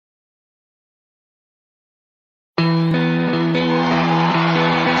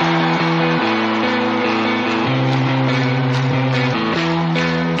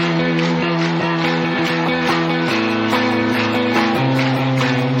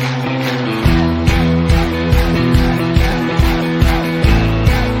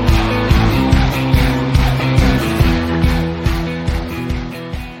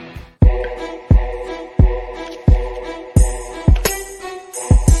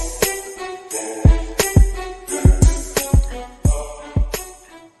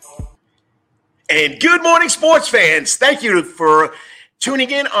And good morning, sports fans. Thank you for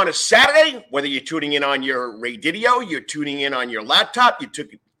tuning in on a Saturday, whether you're tuning in on your radio, you're tuning in on your laptop, you're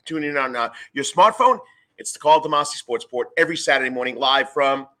tuning in on your smartphone. It's the Karl DeMasi Sports Report every Saturday morning live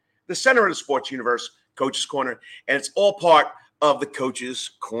from the center of the sports universe, Coach's Corner. And it's all part of the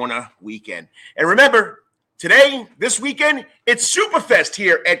Coach's Corner weekend. And remember, today, this weekend, it's Superfest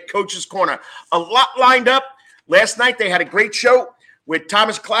here at Coach's Corner. A lot lined up. Last night, they had a great show with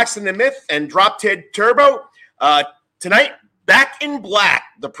Thomas Claxton the Myth and Drop Dead Turbo. Tonight, Back in Black,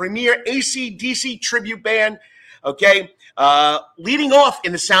 the premier AC/DC tribute band. Okay, leading off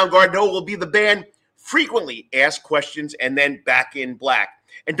in the Soundgarden will be the band Frequently Asked Questions and then Back in Black.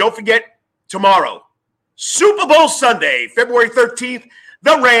 And don't forget, tomorrow, Super Bowl Sunday, February 13th,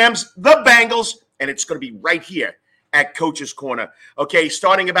 the Rams, the Bengals, and it's going to be right here at Coach's Corner. Okay,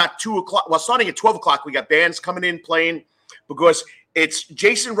 starting about 2 o'clock. Well, starting at 12 o'clock, we got bands coming in playing because it's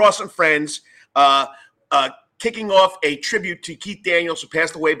Jason Ross and Friends kicking off a tribute to Keith Daniels, who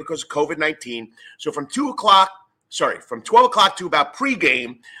passed away because of COVID-19. So from 12 o'clock to about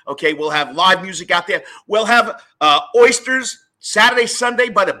pregame, okay, we'll have live music out there. We'll have oysters Saturday, Sunday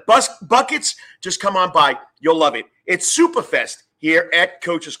by the buckets. Just come on by. You'll love it. It's Superfest here at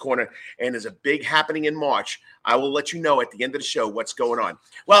Coach's Corner, and there's a big happening in March. I will let you know at the end of the show what's going on.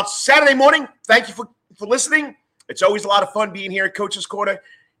 Well, Saturday morning, thank you for listening. It's always a lot of fun being here at Coach's Corner.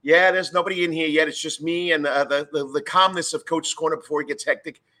 Yeah, there's nobody in here yet. It's just me and the calmness of Coach's Corner before it gets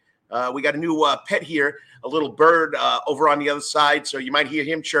hectic. We got a new pet here, a little bird over on the other side, so you might hear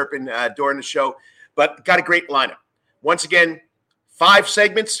him chirping during the show. But got a great lineup. Once again, 5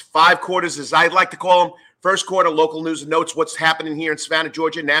 segments, 5 quarters, as I like to call them. First quarter, local news and notes, what's happening here in Savannah,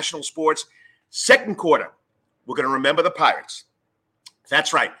 Georgia, national sports. Second quarter, we're going to remember the Pirates.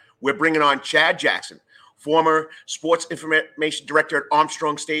 That's right. We're bringing on Chad Jackson, former sports information director at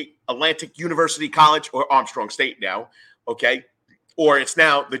Armstrong State, Atlantic University College, or Armstrong State now, okay? Or it's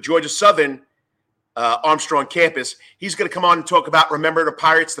now the Georgia Southern Armstrong campus. He's going to come on and talk about Remember the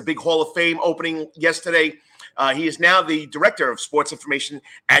Pirates, the big Hall of Fame opening yesterday. He is now the director of sports information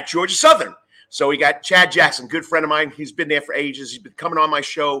at Georgia Southern. So we got Chad Jackson, good friend of mine. He's been there for ages. He's been coming on my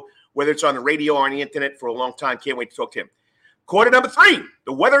show, whether it's on the radio or on the internet, for a long time. Can't wait to talk to him. Quarter number 3,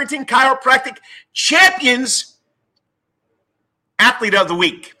 the Wetherington Chiropractic Champions Athlete of the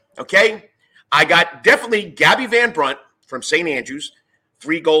Week, okay? I got definitely Gabby Van Brunt from St. Andrews,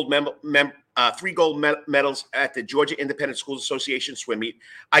 3 gold medals at the Georgia Independent Schools Association swim meet.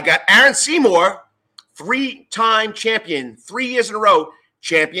 I got Aaron Seymour, 3-time champion, 3 years in a row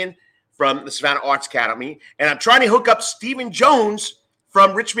champion from the Savannah Arts Academy. And I'm trying to hook up Stephen Jones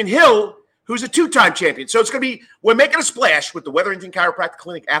from Richmond Hill, who's a 2-time champion. So it's going to be, we're making a splash with the Wetherington Chiropractic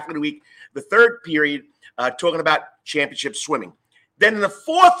Clinic Athlete of the Week, the third period, talking about championship swimming. Then in the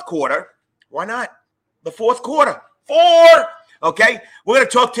fourth quarter, why not? The fourth quarter, 4, okay? We're going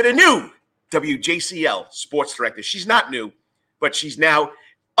to talk to the new WJCL sports director. She's not new, but she's now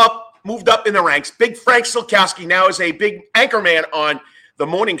moved up in the ranks. Big Frank Silkowski now is a big anchorman on the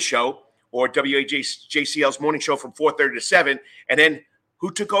morning show, or WJCL's morning show from 4:30 to 7. And then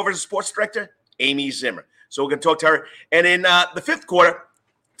who took over as sports director? Amy Zimmer. So we're going to talk to her. And in the fifth quarter,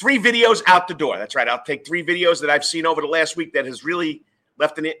 3 videos out the door. That's right. I'll take 3 videos that I've seen over the last week that has really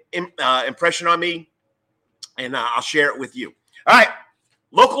left an impression on me, and I'll share it with you. All right.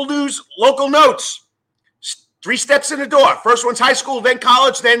 Local news, local notes. 3 steps in the door. First one's high school, then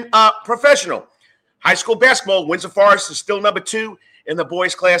college, then professional. High school basketball, Windsor Forest is still number 2 in the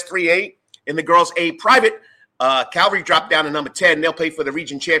boys class 3A. In the girls A private, Calvary dropped down to number 10. They'll play for the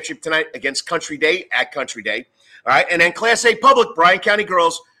region championship tonight against Country Day at Country Day. All right, and then Class A public, Bryan County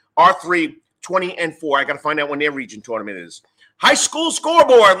girls, R3, 20-4. I got to find out when their region tournament is. High school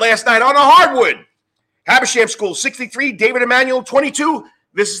scoreboard last night on the hardwood. Habersham School, 63. David Emanuel, 22.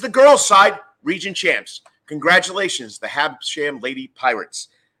 This is the girls' side, region champs. Congratulations, the Habersham Lady Pirates.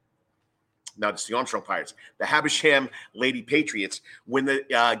 No, it's the Armstrong Pirates. The Habersham Lady Patriots win the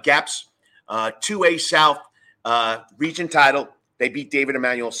GAPS 2A South region title. They beat David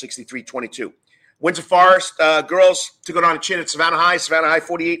Emanuel 63-22. Windsor Forest girls took it on a chin at Savannah High. Savannah High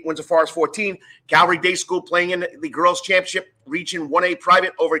 48, Windsor Forest 14. Calvary Day School playing in the girls' championship, Region 1A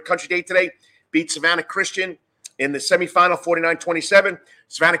private over at Country Day today. Beat Savannah Christian in the semifinal 49-27.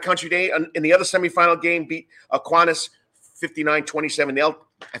 Savannah Country Day in the other semifinal game beat Aquinas 59-27.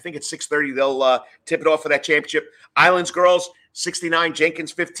 I think it's 6:30. They'll tip it off for that championship. Islands girls 69,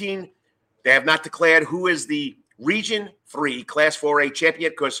 Jenkins 15. They have not declared who is the Region 3 Class 4A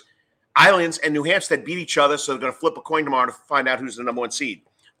champion because Islands and New Hampstead beat each other, so they're going to flip a coin tomorrow to find out who's the number 1 seed.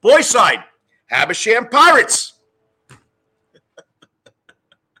 Boys side, Habersham Pirates.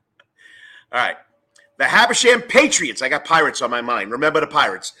 All right. The Habersham Patriots. I got Pirates on my mind. Remember the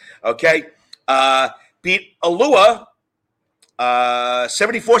Pirates. Okay. Beat Alua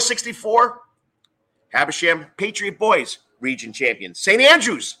 74-64. Habersham Patriot boys, region champions. St.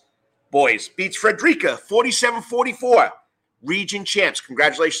 Andrews boys beats Frederica 47-44. Region champs.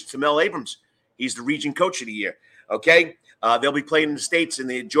 Congratulations to Mel Abrams. He's the region coach of the year. Okay. They'll be playing in the States in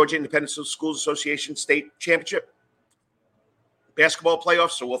the Georgia Independent Schools Association State Championship basketball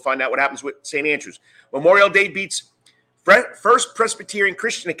playoffs, so we'll find out what happens with St. Andrews. Memorial Day beats First Presbyterian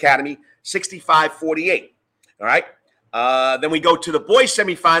Christian Academy 65-48. All right. Then we go to the boys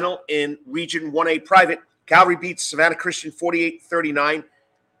semifinal in Region 1A private. Calvary beats Savannah Christian 48-39.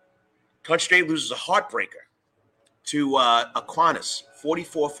 Country Day loses a heartbreaker to Aquinas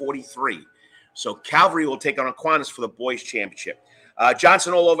 44-43. So Calvary will take on Aquinas for the boys championship.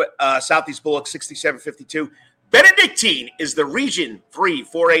 Johnson all over Southeast Bullock 67-52. Benedictine is the Region 3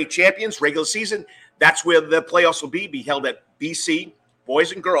 4A champions regular season. That's where the playoffs will be held at BC,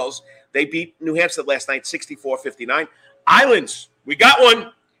 boys and girls. They beat New Hampshire last night 64-59. Islands, we got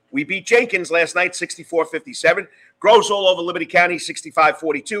one. We beat Jenkins last night 64-57. Groves all over Liberty County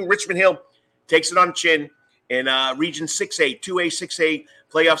 65-42. Richmond Hill takes it on the chin in Region 6A, 2A, 6A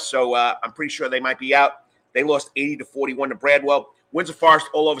playoffs. So I'm pretty sure they might be out. They lost 80-41 to Bradwell. Windsor Forest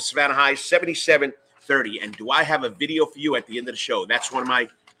all over Savannah High 77-30. And do I have a video for you at the end of the show? That's one of my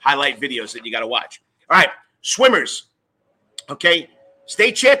highlight videos that you got to watch. All right, swimmers. Okay,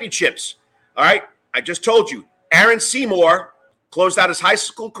 state championships. All right, I just told you. Aaron Seymour closed out his high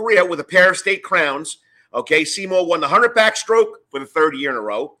school career with a pair of state crowns. Okay, Seymour won the 100 backstroke for the third year in a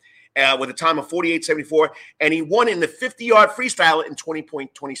row with a time of 48.74, and he won in the 50-yard freestyle in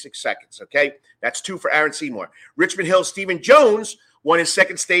 20.26 seconds. Okay, that's 2 for Aaron Seymour. Richmond Hill Stephen Jones won his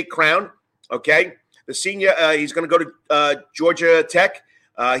second state crown. Okay, the senior, he's going to go to Georgia Tech.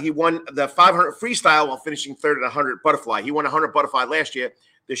 He won the 500 freestyle while finishing third at 100 butterfly. He won 100 butterfly last year.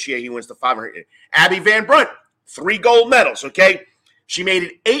 This year he wins the 500. Abby Van Brunt, 3 gold medals, okay? She made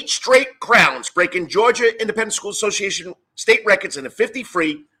it 8 straight crowns, breaking Georgia Independent School Association state records in the 50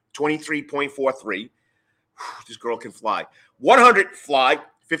 free, 23.43. This girl can fly. 100 fly,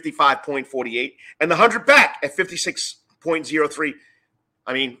 55.48, and the 100 back at 56.03.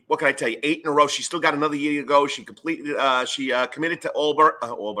 I mean, what can I tell you? 8 in a row. She still got another year to go. She completed. She committed to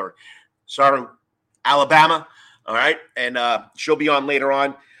Alabama. All right, and she'll be on later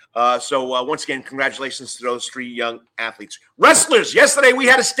on. So once again, congratulations to those 3 young athletes. Wrestlers. Yesterday we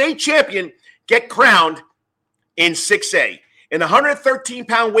had a state champion get crowned in 6A in the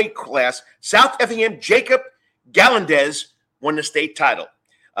 113-pound weight class. South Effingham Jacob Gallandez won the state title.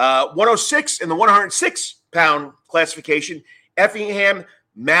 106 in the 106-pound classification. Effingham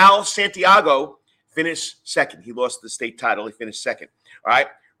Mal Santiago finished second. He lost the state title. He finished second. All right.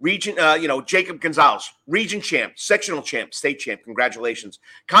 Region, Jacob Gonzalez, region champ, sectional champ, state champ. Congratulations.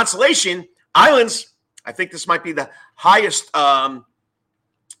 Consolation, Islands. I think this might be the highest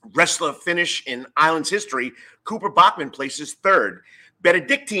wrestler finish in Islands history. Cooper Bachman places third.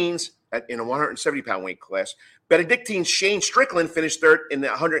 Benedictines in a 170-pound weight class. Benedictines Shane Strickland finished third in the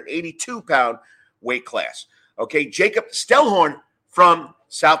 182-pound weight class. Okay, Jacob Stellhorn from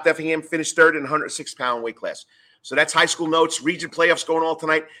South Effingham finished third in 106-pound weight class. So that's high school notes. Region playoffs going all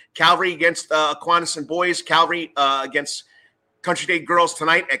tonight. Calvary against Aquinas and boys. Calvary against Country Day girls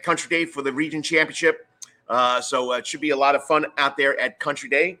tonight at Country Day for the region championship. So it should be a lot of fun out there at Country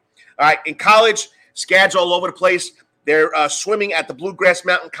Day. All right, in college, scads all over the place. They're swimming at the Bluegrass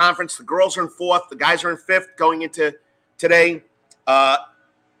Mountain Conference. The girls are in 4th. The guys are in 5th going into today.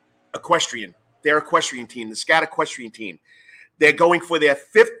 Equestrian. Their equestrian team, the SCAD equestrian team. They're going for their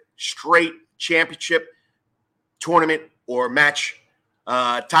 5th straight championship tournament or match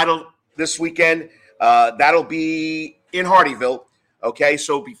title this weekend. That'll be in Hardyville. Okay,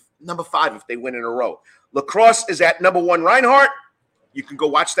 so it'll be number 5 if they win in a row. Lacrosse is at number 1 Reinhardt. You can go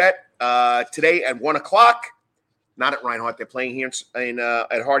watch that today at 1 o'clock. Not at Reinhardt. They're playing here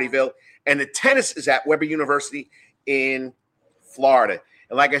at Hardyville. And the tennis is at Weber University in Florida.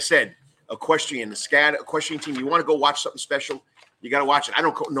 And like I said, equestrian, the SCAD equestrian team, you want to go watch something special, you got to watch it. I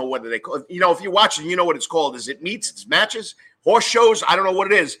don't know what they call it. You know, if you're watching, you know what it's called. Is it meets, it's matches, horse shows? I don't know what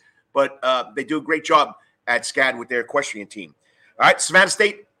it is, but they do a great job at SCAD with their equestrian team. All right, Savannah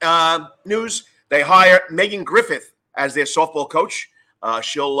State news. They hire Megan Griffith as their softball coach.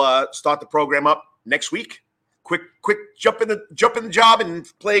 She'll start the program up next week. Quick jump in the job and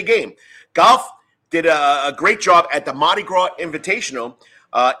play a game. Golf did a great job at the Mardi Gras Invitational.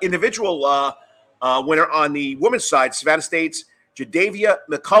 Individual winner on the women's side, Savannah State's Jadavia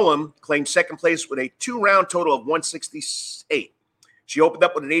McCullum claimed second place with a 2-round total of 168. She opened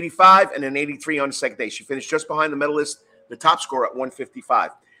up with an 85 and an 83 on the second day. She finished just behind the medalist, the top scorer at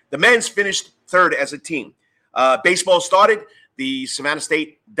 155. The men's finished third as a team. Baseball started. The Savannah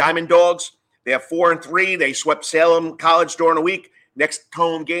State Diamond Dogs, they have 4-3. They swept Salem College during the week. Next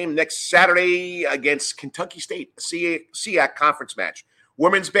home game next Saturday against Kentucky State, a SEAC conference match.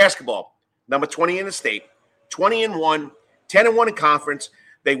 Women's basketball, number 20 in the state, 20-1, 10-1 in conference.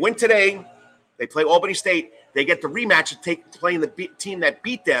 They win today. They play Albany State. They get the rematch of playing the team that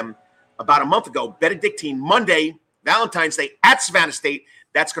beat them about a month ago, Benedictine, Monday, Valentine's Day at Savannah State.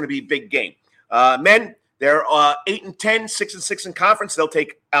 That's going to be a big game. Men, they're 8-10, 6-6 in conference. They'll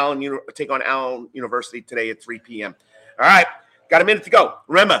take on Allen University today at 3 p.m. All right, got a minute to go.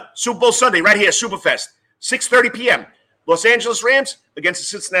 Remember, Super Bowl Sunday right here, Superfest, 6:30 p.m. Los Angeles Rams against the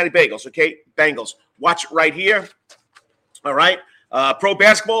Cincinnati Bengals. Watch it right here. All right, pro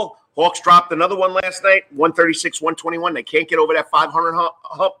basketball. Hawks dropped another one last night, 136-121. They can't get over that 500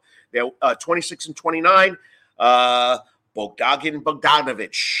 hump. They're 26-29.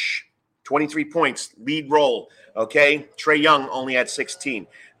 Bogdanovich, 23 points, lead role. Okay, Trae Young only had 16.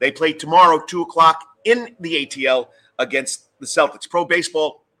 They play tomorrow, 2 o'clock in the ATL against the Celtics. Pro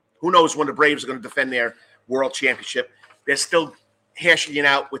baseball, who knows when the Braves are going to defend their world championship. They're still hashing it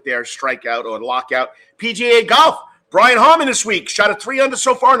out with their strikeout or lockout. PGA golf. Brian Harmon this week shot a 3-under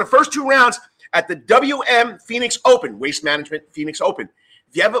so far in the first 2 rounds at the WM Phoenix Open, Waste Management Phoenix Open.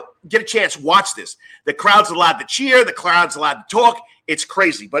 If you ever get a chance, watch this. The crowd's allowed to cheer. The crowd's allowed to talk. It's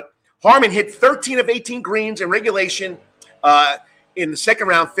crazy. But Harmon hit 13 of 18 greens in regulation in the second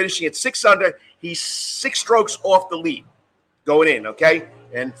round, finishing at 6 under. He's 6 strokes off the lead going in, okay?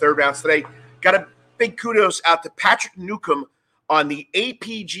 And third rounds today. Got a big kudos out to Patrick Newcomb on the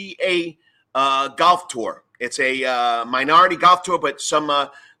APGA golf tour. It's a minority golf tour, but some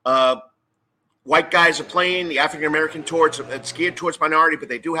white guys are playing. The African-American tour, it's geared towards minority, but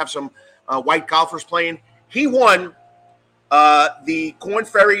they do have some white golfers playing. He won the Korn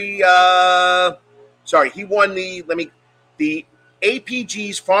Ferry he won the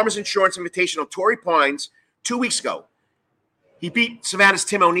APG's Farmers Insurance Invitational Torrey Pines 2 weeks ago. He beat Savannah's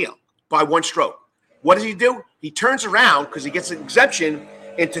Tim O'Neill by 1 stroke. What does he do? He turns around because he gets an exemption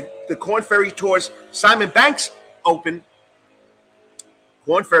into the Korn Ferry Tour's Simon Banks Open.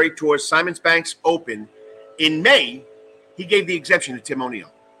 Korn Ferry Tour's Simon Banks Open in May. He gave the exemption to Tim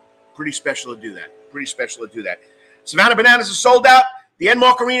O'Neill. Pretty special to do that. Savannah Bananas is sold out. The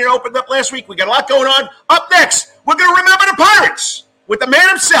Enmark Arena opened up last week. We got a lot going on. Up next, we're going to remember the Pirates with the man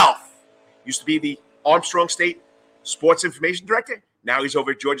himself. Used to be the Armstrong State Sports Information Director. Now he's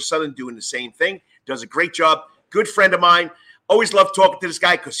over at Georgia Southern doing the same thing. Does a great job. Good friend of mine. Always love talking to this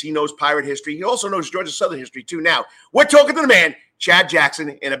guy because he knows Pirate history. He also knows Georgia Southern history, too. Now, we're talking to the man, Chad Jackson,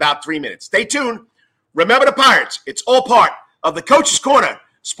 in about 3 minutes. Stay tuned. Remember the Pirates. It's all part of the Coach's Corner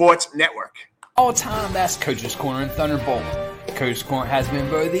Sports Network. All time, that's Coach's Corner and Thunderbolt. Coach's Corner has been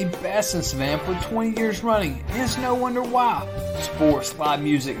voted the best in Savannah for 20 years running, and it's no wonder why. Sports, live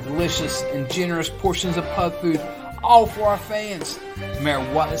music, delicious and generous portions of pub food, all for our fans. No matter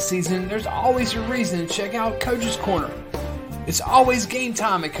what the season, there's always a reason to check out Coach's Corner. It's always game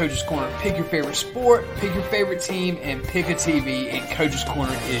time at Coach's Corner. Pick your favorite sport, pick your favorite team, and pick a TV, and Coach's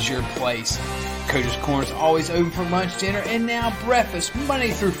Corner is your place. Coach's Corner is always open for lunch, dinner, and now breakfast,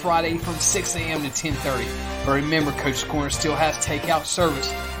 Monday through Friday from 6 a.m. to 10:30. But remember, Coach's Corner still has takeout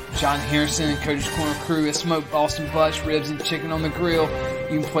service. John Harrison and Coach's Corner crew has smoked Boston butts, ribs, and chicken on the grill.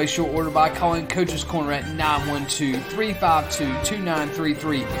 You can place your order by calling Coach's Corner at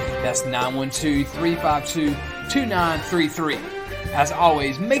 912-352-2933. That's 912-352-2933. As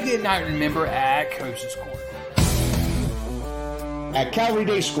always, make it a night to remember at Coach's Corner. At Calvary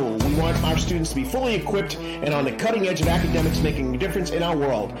Day School, we want our students to be fully equipped and on the cutting edge of academics, making a difference in our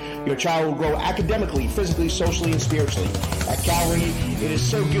world. Your child will grow academically, physically, socially, and spiritually. At Calvary, it is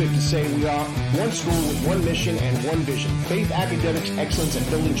so good to say we are one school with one mission and one vision: faith, academics, excellence, and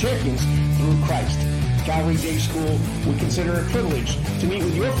building champions through Christ. Calvary Day School would consider it a privilege to meet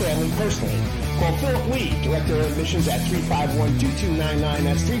with your family personally. Call Philip Lee, Director of Admissions at 351-2299.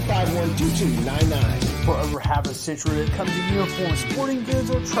 That's 351-2299. For over half a century, when it comes to uniforms, sporting goods,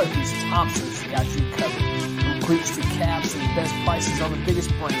 or trophies, Thompson's got you covered. From cleats to caps and the best prices on the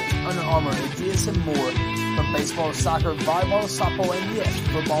biggest brands, Under Armour, Adidas, and more. From baseball to soccer, volleyball to softball, and yes,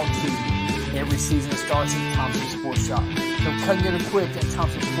 football too. Every season starts at Thompson Sports Shop. From cutting and equipped at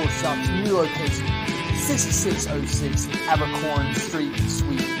Thompson Sports Shop's new location, 6606 Abercorn Street,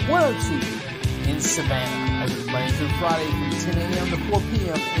 Suite 102 in Savannah. Open Monday through Friday from 10 a.m. to 4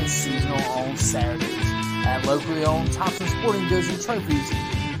 p.m. and seasonal on Saturdays. At locally owned Thompson Sporting Goods and Trophies,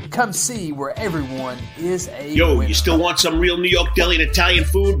 Come see where everyone is a Yo, winner. you still want some real New York deli and Italian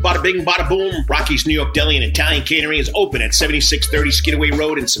food? Bada bing, bada boom. Rocky's New York Deli and Italian Catering is open at 7630 Skidaway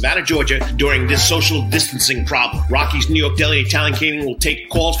Road in Savannah, Georgia during this social distancing problem. Rocky's New York Deli and Italian Catering will take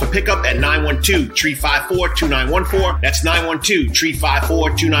calls for pickup at 912-354-2914. That's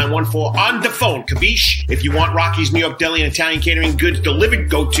 912-354-2914 on the phone, capiche? If you want Rocky's New York Deli and Italian Catering goods delivered,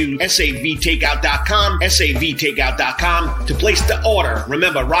 go to savtakeout.com, savtakeout.com to place the order.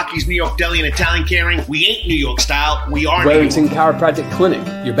 Remember, Rocky's New York Deli and Italian Catering, we ain't New York style, we are New Wetherington York. Chiropractic Clinic.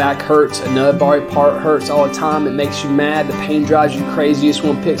 Your back hurts, another body part hurts all the time, it makes you mad, the pain drives you crazy, you just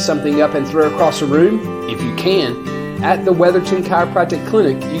want to pick something up and throw it across the room? If you can, at the Wetherington Chiropractic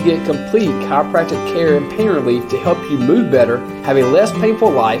Clinic, you get complete chiropractic care and pain relief to help you move better, have a less painful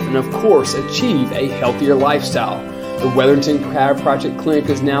life, and of course, achieve a healthier lifestyle. The Wetherington Chiropractic Clinic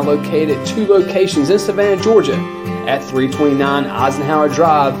is now located at 2 locations in Savannah, Georgia, at 329 Eisenhower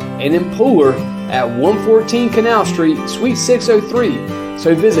Drive and in Pooler at 114 Canal Street, Suite 603.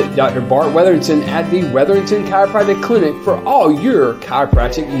 So visit Dr. Bart Wetherington at the Wetherington Chiropractic Clinic for all your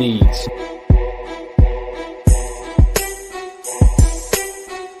chiropractic needs.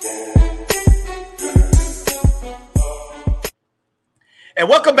 And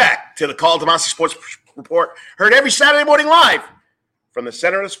welcome back to the Karl DeMasi Sports Report, heard every Saturday morning live from the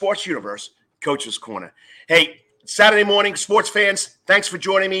center of the sports universe, Coach's Corner. Hey, Saturday morning, sports fans, thanks for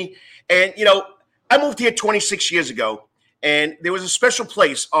joining me. And, you know, I moved here 26 years ago, and there was a special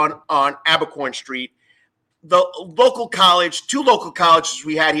place on Abercorn Street. The local college, 2 local colleges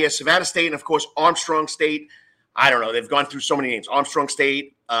we had here, Savannah State and, of course, Armstrong State. I don't know. They've gone through so many names. Armstrong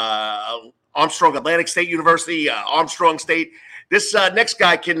State, Armstrong Atlantic State University, Armstrong State. This next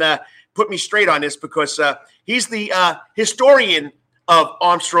guy can put me straight on this because he's the historian of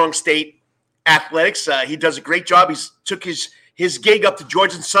Armstrong State athletics. He does a great job. He's took his gig up to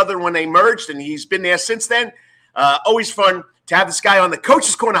Georgia Southern when they merged, and he's been there since then. Always fun to have this guy on the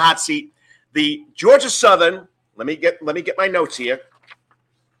Coach's Corner hot seat. The Georgia Southern. Let me get my notes here.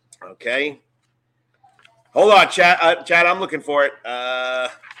 Okay. Hold on, Chad. Chad, I'm looking for it. And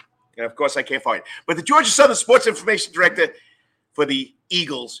of course, I can't find it. But the Georgia Southern Sports Information Director for the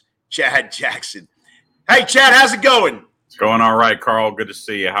Eagles, Chad Jackson. Hey, Chad, how's it going? It's going all right, Karl. Good to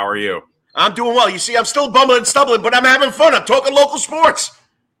see you. How are you? I'm doing well. You see, I'm still bumbling and stumbling, but I'm having fun. I'm talking local sports.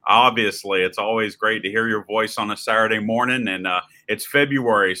 Obviously, it's always great to hear your voice on a Saturday morning, and it's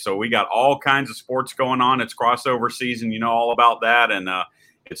February, so we got all kinds of sports going on. It's crossover season. You know all about that, and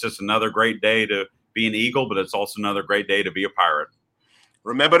it's just another great day to be an Eagle, but it's also another great day to be a Pirate.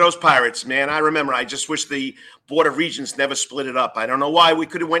 Remember those Pirates, man. I remember. I just wish the Board of Regents never split it up. I don't know why. We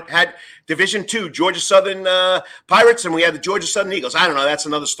could have had Division II, Georgia Southern Pirates, and we had the Georgia Southern Eagles. I don't know. That's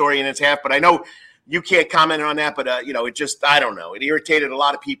another story in its half, but I know you can't comment on that. But, it just, I don't know. It irritated a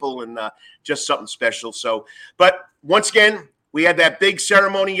lot of people and just something special. So, but once again, we had that big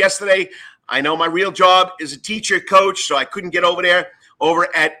ceremony yesterday. I know my real job is a teacher, coach, so I couldn't get over there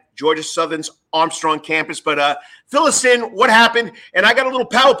over at Georgia Southern's Armstrong campus. But fill us in what happened. And I got a little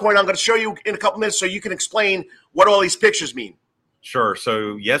PowerPoint I'm going to show you in a couple minutes so you can explain what all these pictures mean. Sure.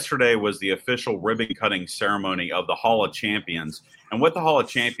 So yesterday was the official ribbon cutting ceremony of the Hall of Champions. And what the Hall of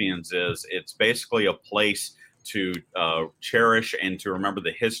Champions is, it's basically a place to cherish and to remember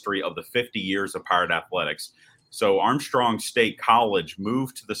the history of the 50 years of Pirate athletics. So Armstrong State College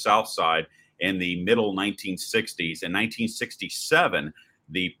moved to the South Side in the middle 1960s. In 1967,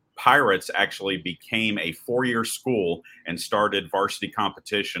 the Pirates actually became a 4-year school and started varsity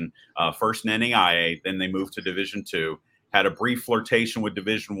competition, first in NAIA, then they moved to Division II, had a brief flirtation with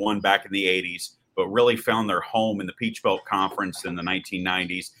Division I back in the 80s, but really found their home in the Peach Belt Conference in the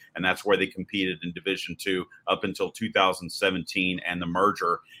 1990s, and that's where they competed in Division II up until 2017 and the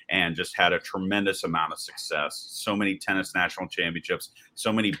merger, and just had a tremendous amount of success. So many tennis national championships,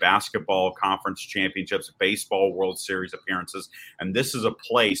 so many basketball conference championships, baseball World Series appearances, and this is a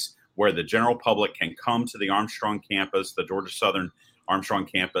place where the general public can come to the Armstrong campus, the Georgia Southern Armstrong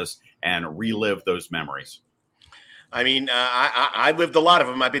campus, and relive those memories. I mean, I lived a lot of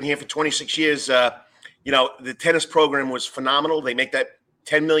them. I've been here for 26 years. The tennis program was phenomenal. They make that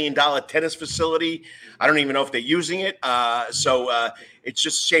 $10 million tennis facility. I don't even know if they're using it. So it's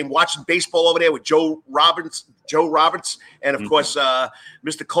just a shame watching baseball over there with Joe Roberts, and of course,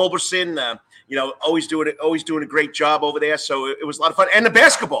 Mr. Culberson, always doing a great job over there. So it was a lot of fun. And the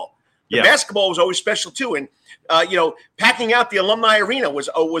basketball. The basketball was always special too. And, packing out the alumni arena was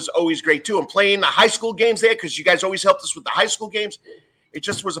always great too. And playing the high school games there, because you guys always helped us with the high school games. It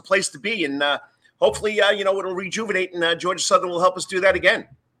just was a place to be. And hopefully, it'll rejuvenate, and Georgia Southern will help us do that again.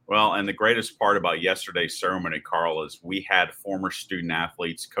 Well, and the greatest part about yesterday's ceremony, Karl, is we had former student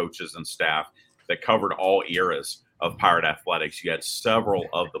athletes, coaches, and staff that covered all eras of Pirate athletics. You had several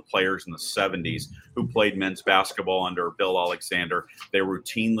of the players in the 70s who played men's basketball under Bill Alexander. They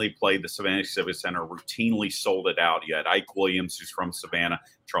routinely played the Savannah Civic Center, routinely sold it out. You had Ike Williams, who's from Savannah.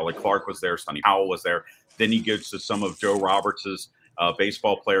 Charlie Clark was there. Sonny Powell was there. Then you get to some of Joe Roberts's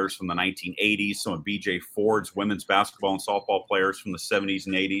baseball players from the 1980s, some of B.J. Ford's women's basketball and softball players from the 70s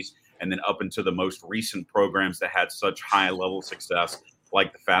and 80s, and then up into the most recent programs that had such high-level success,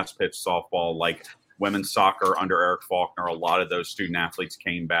 like the fast-pitch softball, like women's soccer under Eric Faulkner. A lot of those student athletes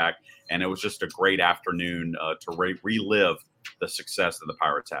came back, and it was just a great afternoon to relive the success that the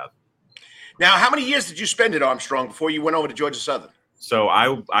Pirates have. Now, how many years did you spend at Armstrong before you went over to Georgia Southern? So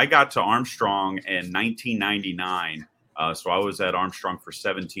I got to Armstrong in 1999. So I was at Armstrong for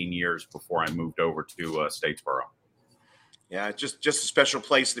 17 years before I moved over to Statesboro. Yeah, it's just a special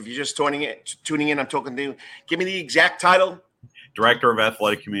place. If you're just tuning in, I'm talking to you. Give me the exact title. Director of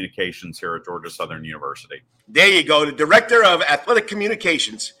Athletic Communications here at Georgia Southern University. There you go. The Director of Athletic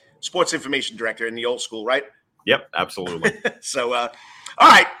Communications, Sports Information Director in the old school, right? Yep, absolutely. So, all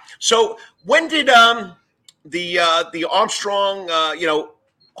right. So when did the Armstrong,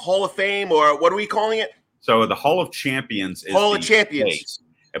 Hall of Fame, or what are we calling it? So the Hall of Champions is Hall of Champions. Space,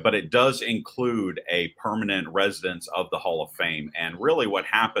 but it does include a permanent residence of the Hall of Fame. And really what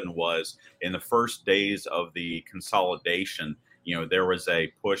happened was in the first days of the consolidation, there was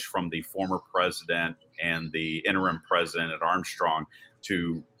a push from the former president and the interim president at Armstrong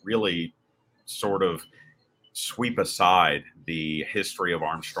to really sort of sweep aside the history of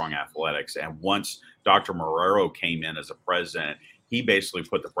Armstrong athletics. And once Dr. Marrero came in as a president, he basically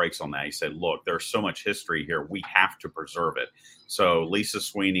put the brakes on that. He said, look, there's so much history here. We have to preserve it. So Lisa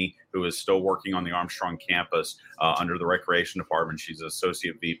Sweeney, who is still working on the Armstrong campus under the Recreation Department, she's an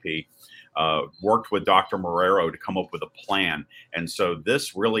associate VP, worked with Dr. Marrero to come up with a plan. And so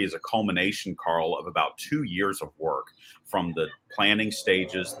this really is a culmination, Karl, of about 2 years of work, from the planning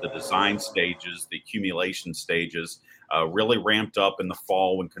stages, the design stages, the accumulation stages, really ramped up in the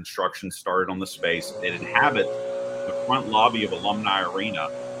fall when construction started on the space. It inhabits the front lobby of Alumni Arena,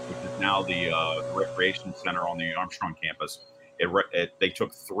 which is now the recreation center on the Armstrong campus. They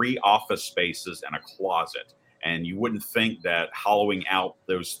took 3 office spaces and a closet. And you wouldn't think that hollowing out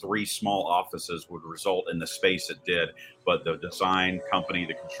those 3 small offices would result in the space it did. But the design company,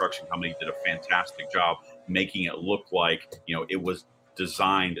 the construction company did a fantastic job making it look like, it was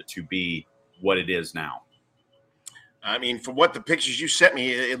designed to be what it is now. I mean, from what the pictures you sent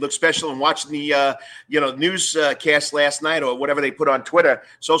me, it looked special. And watching the, newscast last night or whatever they put on Twitter,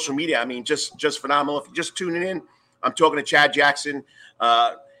 social media, I mean, just phenomenal. If you're just tuning in, I'm talking to Chad Jackson.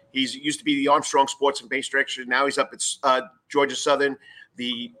 He's used to be the Armstrong Sports and Base Director. Now he's up at Georgia Southern,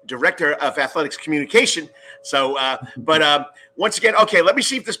 the Director of Athletics Communication. So, once again, okay, let me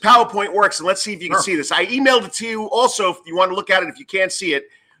see if this PowerPoint works, and let's see if you can see this. I emailed it to you also if you want to look at it, if you can't see it.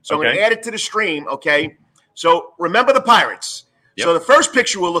 So I'm going to add it to the stream, okay? So remember the Pirates. Yep. So the first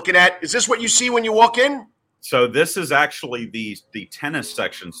picture we're looking at, is this what you see when you walk in? So this is actually the tennis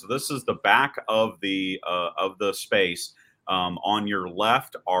section. So this is the back of the space. On your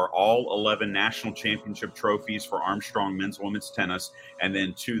left are all 11 national championship trophies for Armstrong men's and women's tennis. And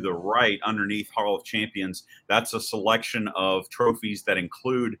then to the right, underneath Hall of Champions, that's a selection of trophies that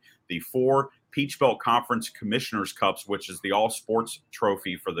include the 4 Peach Belt Conference Commissioners Cups, which is the all-sports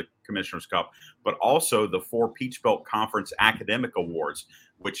trophy for the Commissioners Cup, but also the 4 Peach Belt Conference Academic Awards,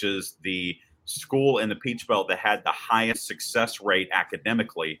 which is the school in the Peach Belt that had the highest success rate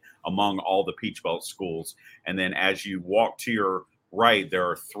academically among all the Peach Belt schools. And then as you walk to your right, there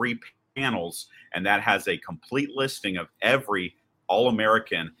are 3 panels, and that has a complete listing of every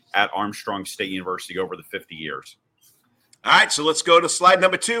All-American at Armstrong State University over the 50 years. All right, so let's go to slide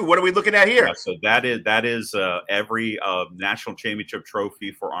number 2. What are we looking at here? Yeah, so that is every national championship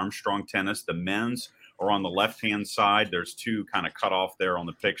trophy for Armstrong tennis. The men's are on the left-hand side. There's 2 kind of cut off there on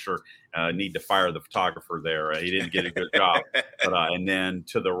the picture. Need to fire the photographer there. He didn't get a good job. But, and then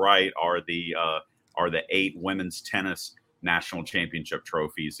to the right are the 8 women's tennis national championship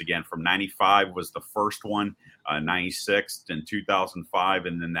trophies. Again, from 95 was the first one, 96 and 2005,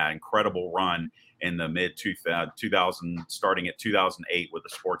 and then that incredible run in the mid 2000, starting at 2008 with the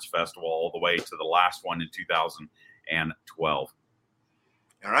sports festival, all the way to the last one in 2012.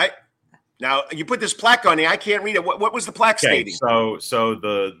 All right. Now you put this plaque on here. I can't read it. What was the plaque stating? So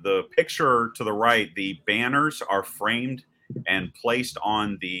the picture to the right, the banners are framed and placed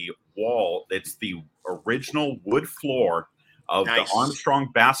on the wall. It's the original wood floor of Nice. the Armstrong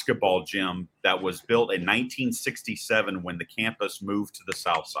basketball gym that was built in 1967 when the campus moved to the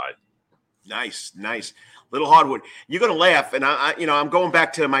south side. Nice. Little hardwood. You're going to laugh, and I'm going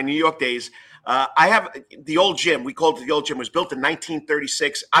back to my New York days. I have the old gym. We called it the old gym. It was built in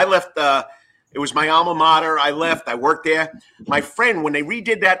 1936. I left. It was my alma mater. I left. I worked there. My friend, when they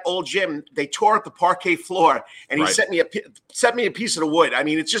redid that old gym, they tore up the parquet floor, and he sent me a piece of the wood. I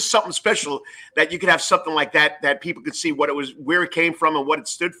mean, it's just something special that you could have something like that people could see what it was, where it came from, and what it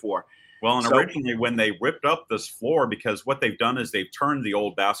stood for. Well, and originally when they ripped up this floor, because what they've done is they've turned the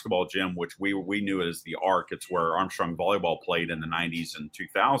old basketball gym, which we knew as the Arc. It's where Armstrong volleyball played in the 90s and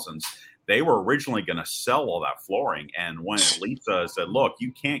 2000s. They were originally going to sell all that flooring. And when Lisa said, look,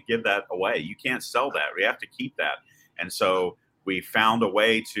 you can't give that away. You can't sell that. We have to keep that. And so we found a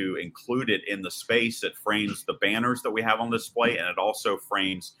way to include it in the space. It frames the banners that we have on display, and it also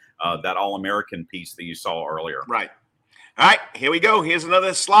frames that All-American piece that you saw earlier. Right. All right, here we go. Here's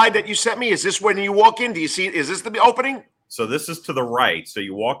another slide that you sent me. Is this when you walk in? Do you see? Is this the opening? So this is to the right. So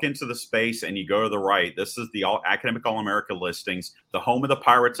you walk into the space and you go to the right. This is the Academic All-America listings. The home of the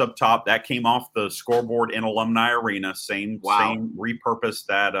Pirates up top. That came off the scoreboard in Alumni Arena. Same repurposed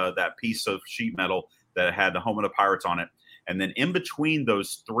that piece of sheet metal that had the home of the Pirates on it. And then in between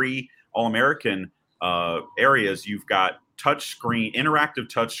those three All-American areas, you've got interactive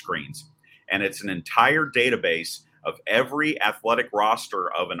touch screens. And it's an entire database of every athletic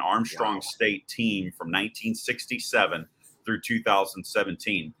roster of an Armstrong State team from 1967 through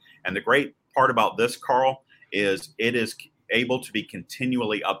 2017. And the great part about this, Karl, is it is able to be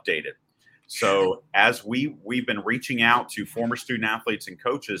continually updated. So as we've been reaching out to former student athletes and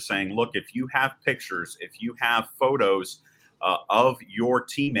coaches saying, look, if you have pictures, if you have photos of your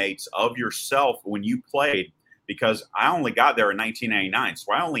teammates, of yourself when you played, because I only got there in 1999,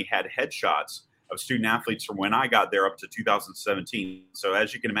 so I only had headshots of student athletes from when I got there up to 2017. So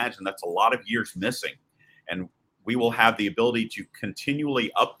as you can imagine, that's a lot of years missing. And we will have the ability to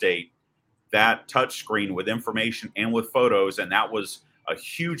continually update that touch screen with information and with photos. And that was a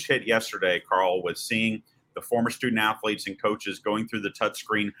huge hit yesterday, Karl, with seeing the former student athletes and coaches going through the touch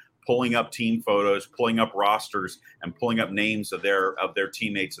screen, pulling up team photos, pulling up rosters, and pulling up names of their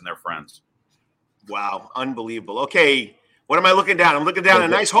teammates and their friends. Wow, unbelievable. Okay, what am I looking down? I'm looking down a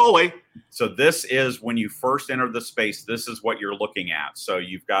nice hallway. So this is when you first enter the space, this is what you're looking at. So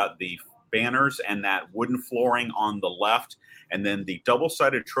you've got the banners and that wooden flooring on the left, and then the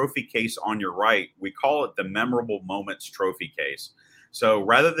double-sided trophy case on your right. We call it the Memorable Moments Trophy Case. So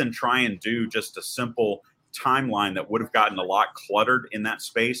rather than try and do just a simple timeline that would have gotten a lot cluttered in that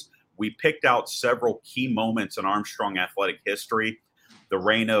space, we picked out several key moments in Armstrong athletic history. The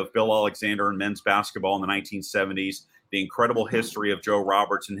reign of Bill Alexander in men's basketball in the 1970s, the incredible history of Joe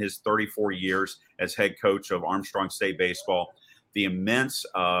Roberts in his 34 years as head coach of Armstrong State baseball, the immense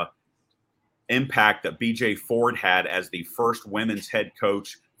impact that B.J. Ford had as the first women's head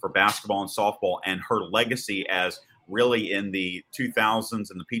coach for basketball and softball, and her legacy as really in the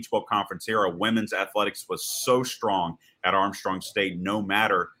 2000s and the Peach Bowl Conference era, women's athletics was so strong at Armstrong State, no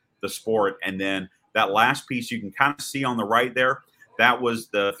matter the sport. And then that last piece you can kind of see on the right there, that was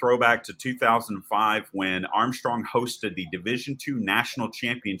the throwback to 2005 when Armstrong hosted the Division II National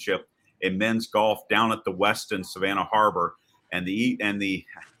Championship in men's golf down at the Westin Savannah Harbor, and the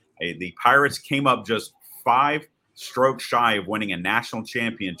Pirates came up just 5 strokes shy of winning a national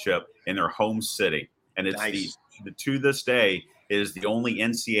championship in their home city. And it's nice. To this day, it is the only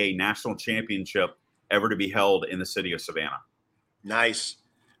NCAA national championship ever to be held in the city of Savannah. Nice.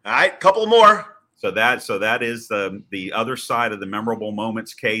 All right, couple more. So that is the other side of the Memorable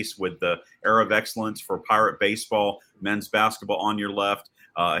Moments case, with the Era of Excellence for Pirate baseball, men's basketball on your left,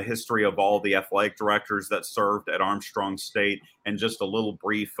 a history of all the athletic directors that served at Armstrong State, and just a little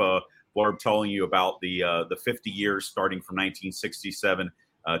brief blurb telling you about the 50 years starting from 1967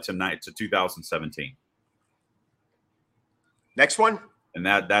 to 2017. Next one. And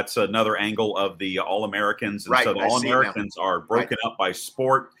that's another angle of the All-Americans. And right, so the All-Americans are broken up by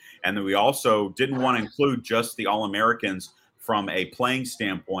sport. And then we also didn't want to include just the All-Americans from a playing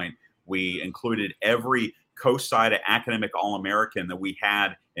standpoint. We included every co-side academic All-American that we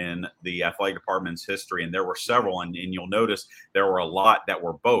had in the athletic department's history. And there were several. And you'll notice there were a lot that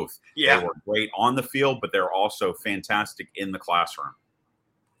were both. Yeah. They were great on the field, but they're also fantastic in the classroom.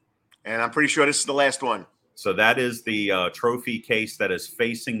 And I'm pretty sure this is the last one. So that is the trophy case that is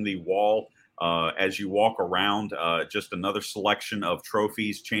facing the wall as you walk around. Just another selection of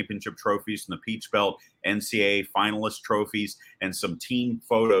trophies, championship trophies from the Peach Belt, NCAA finalist trophies, and some team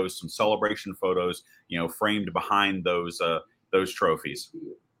photos, some celebration photos, framed behind those trophies.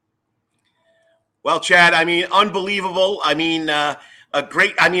 Well, Chad, I mean, unbelievable. I mean, a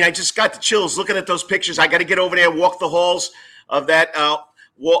great. I mean, I just got the chills looking at those pictures. I got to get over there and walk the halls of that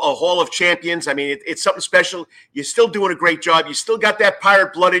Hall of Champions. I mean, it's something special. You're still doing a great job. You still got that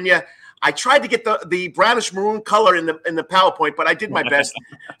pirate blood in you. I tried to get the brownish maroon color in the PowerPoint, but I did my best.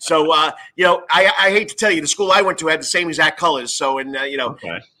 So, I hate to tell you, the school I went to had the same exact colors. So,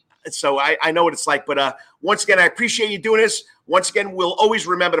 okay. So I know what it's like. But once again, I appreciate you doing this. Once again, we'll always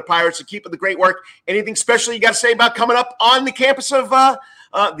remember the Pirates and keep up the great work. Anything special you got to say about coming up on the campus of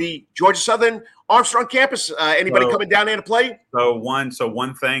the Georgia Southern Armstrong campus? Anybody coming down there to play? So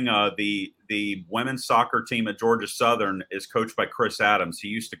one thing, the women's soccer team at Georgia Southern is coached by Chris Adams. He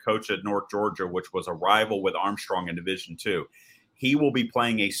used to coach at North Georgia, which was a rival with Armstrong in Division II. He will be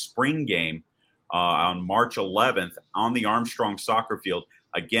playing a spring game on March 11th on the Armstrong soccer field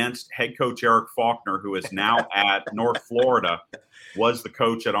against head coach Eric Faulkner, who is now at North Florida, was the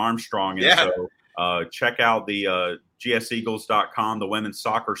coach at Armstrong. And so check out the gseagles.com, the women's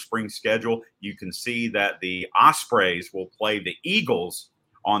soccer spring schedule. You can see that the Ospreys will play the Eagles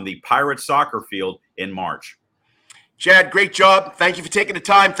on the Pirate soccer field in March. Chad, great job. Thank you for taking the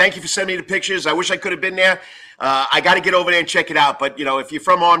time. Thank you for sending me the pictures. I wish I could have been there. I got to get over there and check it out. But, if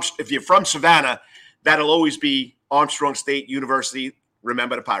you're from Savannah, that'll always be Armstrong State University.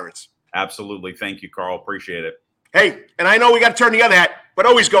 Remember the Pirates. Absolutely. Thank you, Karl. Appreciate it. Hey, and I know we got to turn the other hat, but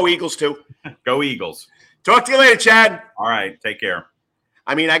always go Eagles too. Go Eagles. Talk to you later, Chad. All right. Take care.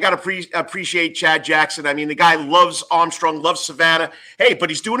 I mean, I got to appreciate Chad Jackson. I mean, the guy loves Armstrong, loves Savannah. Hey, but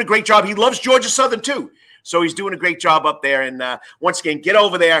he's doing a great job. He loves Georgia Southern too. So he's doing a great job up there. And once again, get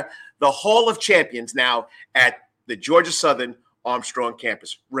over there. The Hall of Champions now at the Georgia Southern Armstrong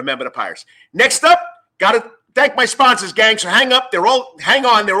campus. Remember the Pirates. Next up, got to thank my sponsors, gang. So hang on. They're all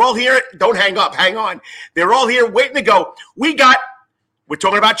here. Don't hang up. Hang on. They're all here waiting to go. We're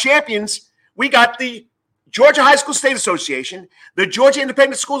talking about champions. We got the Georgia High School State Association, the Georgia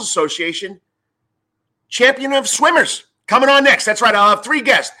Independent Schools Association, champion of swimmers coming on next. That's right. I'll have 3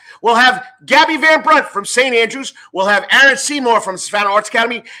 guests. We'll have Gabby Van Brunt from St. Andrews. We'll have Aaron Seymour from Savannah Arts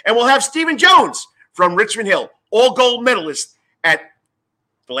Academy. And we'll have Stephen Jones from Richmond Hill, all gold medalists at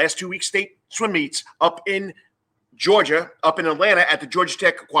the last 2-week state swim meets up in Georgia, up in Atlanta at the Georgia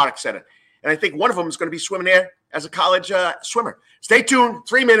Tech Aquatic Center. And I think one of them is going to be swimming there as a college swimmer. Stay tuned.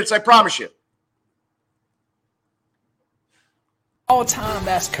 3 minutes, I promise you. All time,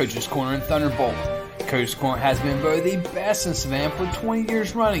 that's Coach's Corner and Thunderbolt. Coach's Corner has been voted the best in Savannah for 20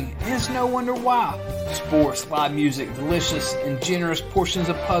 years running, and it's no wonder why. Sports, live music, delicious and generous portions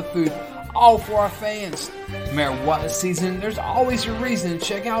of pub food, all for our fans. No matter what the season, there's always a reason to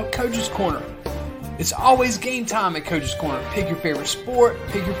check out Coach's Corner. It's always game time at Coach's Corner. Pick your favorite sport,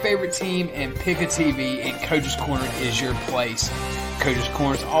 pick your favorite team, and pick a TV, and Coach's Corner is your place. Coach's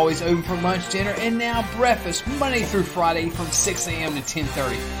Corner is always open for lunch, dinner, and now breakfast, Monday through Friday from 6 a.m. to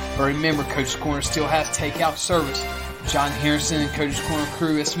 10:30. But remember, Coach's Corner still has takeout service. John Harrison and Coach's Corner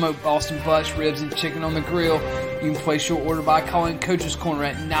crew has smoked Boston butts, ribs, and chicken on the grill. You can place your order by calling Coach's Corner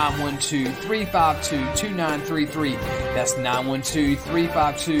at 912-352-2933. That's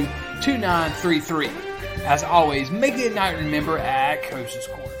 912-352-2933. As always, make it a night to remember at Coach's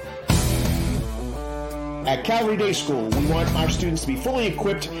Corner. At Calvary Day School, we want our students to be fully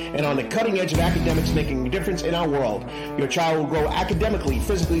equipped and on the cutting edge of academics, making a difference in our world. Your child will grow academically,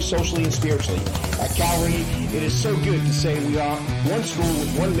 physically, socially, and spiritually. At Calvary, it is so good to say we are one school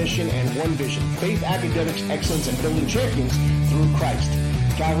with one mission and one vision: faith, academics, excellence, and building champions through Christ.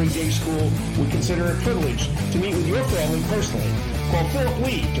 Calvary Day School would consider it a privilege to meet with your family personally. Call Philip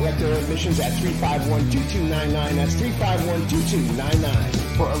Lee, Director of Admissions, at 351-2299. That's 351-2299.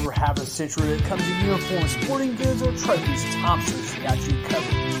 For over half a century, when it comes to uniforms, sporting goods, or trophies, Thompson's got you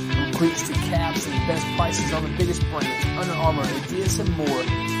covered. From cleats to caps and the best prices on the biggest brands, Under Armour, Adidas, and more.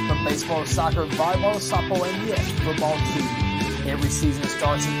 From baseball to soccer, volleyball to softball, and yes, football too. Every season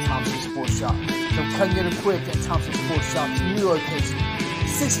starts at Thompson Sports Shop. From cutting and equipped at Thompson Sports Shop's new location,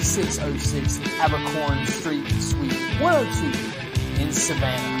 6606 Abercorn Street, Suite 102 in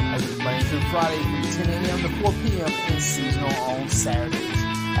Savannah. Open Monday through Friday from 10 a.m. to 4 p.m. and seasonal on Saturdays.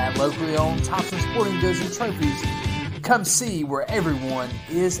 At locally owned Thompson Sporting Goods and Trophies, come see where everyone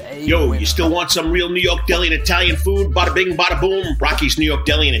is a winner. You still want some real New York deli and Italian food? Bada bing, bada boom. Rocky's New York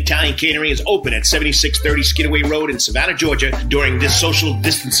Deli and Italian Catering is open at 7630 Skidaway Road in Savannah, Georgia during this social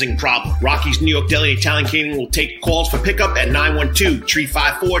distancing problem. Rocky's New York Deli and Italian Catering will take calls for pickup at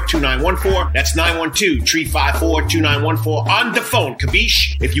 912-354-2914. That's 912-354-2914 on the phone,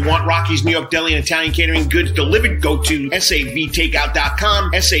 capiche? If you want Rocky's New York Deli and Italian Catering goods delivered, go to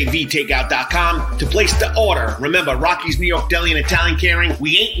savtakeout.com, savtakeout.com to place the order. Remember, Rocky's New York Deli and Italian Caring.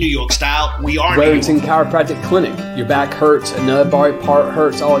 We ain't New York style. We are Wetherington New York. Chiropractic Clinic. Your back hurts, another body part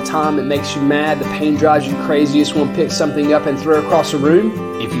hurts all the time. It makes you mad. The pain drives you crazy. You just want to pick something up and throw it across the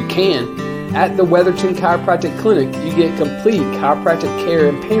room. If you can, at the Wetherington Chiropractic Clinic, you get complete chiropractic care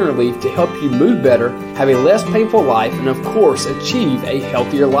and pain relief to help you move better, have a less painful life, and of course, achieve a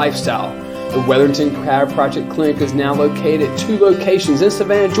healthier lifestyle. The Wetherington Chiropractic Clinic is now located at 2 locations in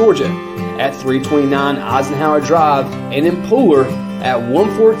Savannah, Georgia, at 329 Eisenhower Drive and in Pooler at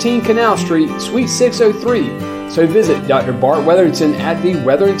 114 Canal Street, Suite 603. So visit Dr. Bart Wetherington at the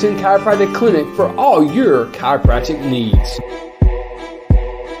Wetherington Chiropractic Clinic for all your chiropractic needs.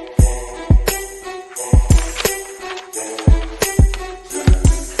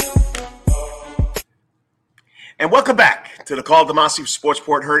 And welcome back to the Karl DeMasi Sports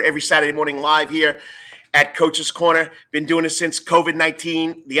Report, heard every Saturday morning live here at Coach's Corner. Been doing this since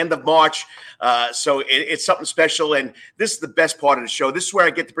COVID-19, the end of March. So it's something special. And this is the best part of the show. This is where I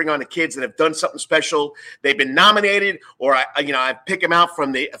get to bring on the kids that have done something special. They've been nominated, or I pick them out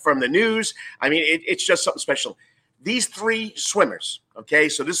from the news. I mean, it's just something special. These 3 swimmers, okay?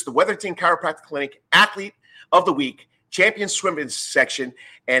 So this is the Wetherington Chiropractic Clinic Athlete of the Week, champion swimming section.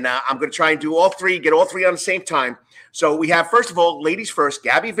 And I'm going to try and do get all three on the same time. So we have, first of all, ladies first,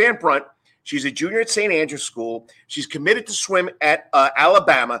 Gabby Van Brunt. She's a junior at St. Andrews School. She's committed to swim at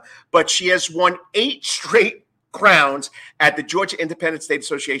Alabama, but she has won 8 straight crowns at the Georgia Independent State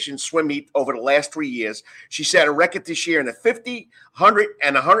Association swim meet over the last 3 years. She set a record this year in the 50, 100,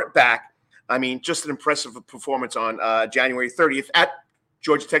 and 100 back. I mean, just an impressive performance on January 30th at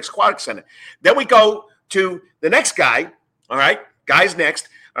Georgia Tech's Aquatic Center. Then we go to the next guy. All right, guy's next.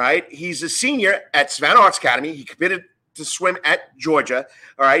 All right, he's a senior at Savannah Arts Academy. He committed to swim at Georgia.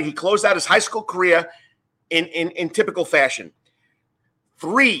 All right, he closed out his high school career in typical fashion.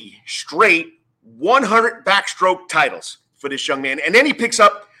 3 straight 100 backstroke titles for this young man. And then he picks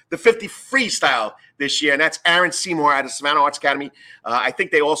up the 50 freestyle this year, and that's Aaron Seymour out of Savannah Arts Academy. I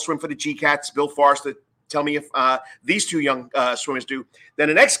think they all swim for the GCATs. Bill Forrester, tell me if these 2 young swimmers do. Then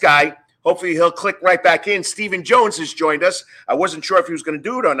the next guy, hopefully he'll click right back in. Stephen Jones has joined us. I wasn't sure if he was going to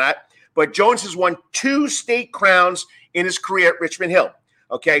do it or not, but Jones has won 2 state crowns in his career at Richmond Hill.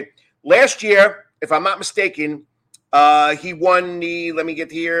 Okay. Last year, if I'm not mistaken, he won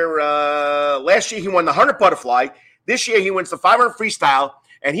last year he won the 100 butterfly. This year he wins the 500 freestyle,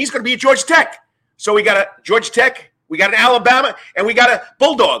 and he's going to be at Georgia Tech. So we got a Georgia Tech, we got an Alabama, and we got a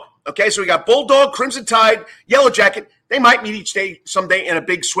Bulldog. Okay, so we got Bulldog, Crimson Tide, Yellow Jacket. They might meet each day someday in a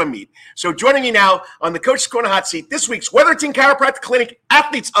big swim meet. So joining me now on the Coach's Corner hot seat, this week's Wetherington Chiropractic Clinic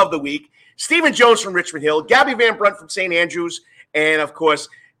Athletes of the Week, Stephen Jones from Richmond Hill, Gabby Van Brunt from St. Andrews, and, of course,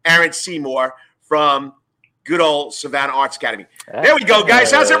 Aaron Seymour from good old Savannah Arts Academy. There we go,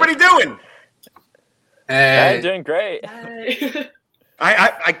 guys. How's everybody doing? Hey. I'm doing great.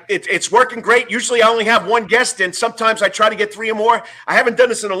 It's working great. Usually I only have one guest, and sometimes I try to get 3 or more. I haven't done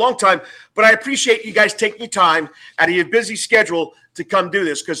this in a long time, but I appreciate you guys taking time out of your busy schedule to come do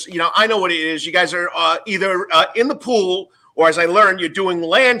this because, I know what it is. You guys are either in the pool or, as I learned, you're doing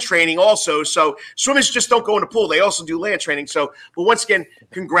land training also. So swimmers just don't go in the pool. They also do land training. So, but once again,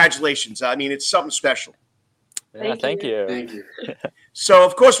 congratulations. I mean, it's something special. Yeah, thank you. Thank you. So,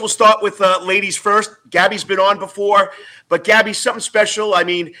 of course, we'll start with ladies first. Gabby's been on before, but Gabby, something special. I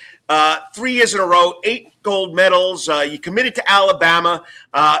mean, 3 years in a row, 8 gold medals. You committed to Alabama,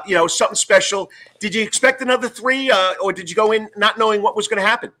 something special. Did you expect another 3, or did you go in not knowing what was going to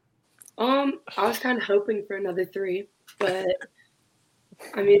happen? I was kind of hoping for another 3, but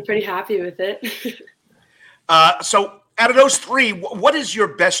I mean, pretty happy with it. So, out of those 3, what is your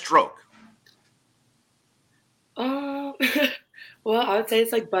best stroke? Well, I would say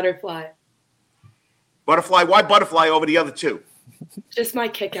it's like butterfly. Butterfly? Why butterfly over the other 2? Just my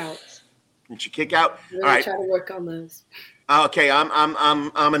kickouts. Did you kick out? Really all right. Try to work on those. Okay, I'm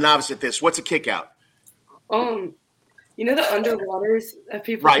a novice at this. What's a kick out? The underwaters that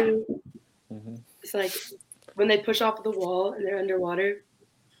people right. do. Mm-hmm. It's like when they push off the wall and they're underwater.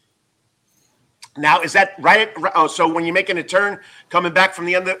 Now, is that right? Oh, so when you're making a turn, coming back from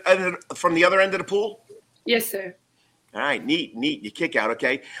the other end of the pool? Yes, sir. All right, neat. You kick out,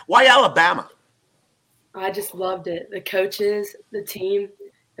 okay. Why Alabama? I just loved it. The coaches, the team,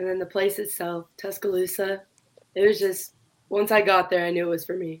 and then the place itself, Tuscaloosa. It was just, once I got there, I knew it was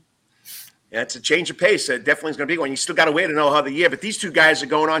for me. Yeah, it's a change of pace. Definitely is going to be one. You still got to wait another year, but these 2 guys are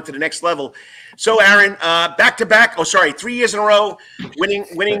going on to the next level. So, Aaron, back-to-back, 3 years in a row,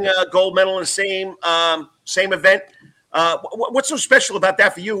 winning a gold medal in the same event. What's so special about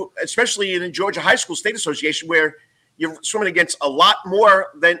that for you, especially in the Georgia High School State Association, where you're swimming against a lot more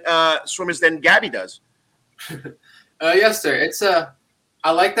than swimmers than Gabby does? Yes, sir. It's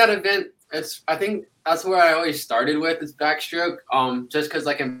I like that event. I think that's where I always started with is backstroke. Just because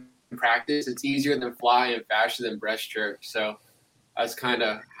like in practice, it's easier than fly and faster than breaststroke. So that's kind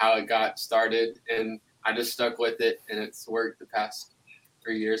of how it got started, and I just stuck with it, and it's worked the past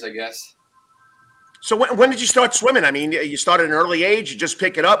 3 years, I guess. So when did you start swimming? I mean, you started at an early age. You just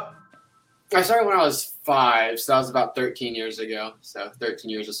pick it up. I started when I was 5, so that was about 13 years ago. So 13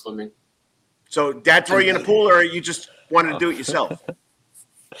 years of swimming. So dad throw you in the pool, or you just wanted to do it yourself?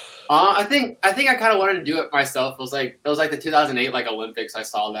 I think I kind of wanted to do it myself. It was like the 2008 like Olympics. I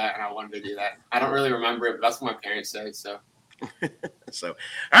saw that and I wanted to do that. I don't really remember it, but that's what my parents said. So. So,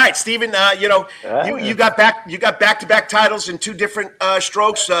 all right, Stephen. You got back-to-back titles in 2 different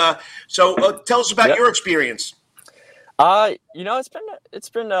strokes. So tell us about your experience. It's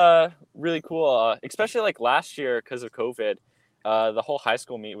been really cool, especially like last year because of COVID. The whole high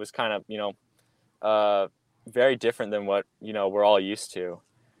school meet was kind of very different than what we're all used to.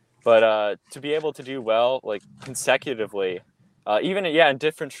 But to be able to do well like consecutively, even in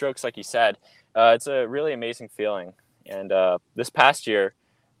different strokes, like you said, it's a really amazing feeling. And this past year,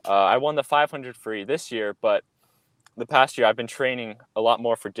 I won the 500 free this year, but the past year I've been training a lot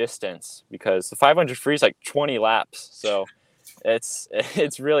more for distance because the 500 free is like 20 laps, so it's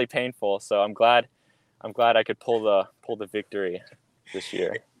really painful. So I'm glad I could pull the victory this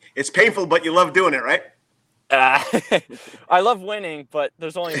year. It's painful, but you love doing it, right? I love winning, but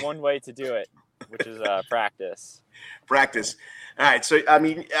there's only one way to do it, which is practice. Practice. All right. So, I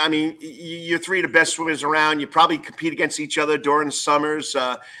mean, you're 3 of the best swimmers around. You probably compete against each other during the summers.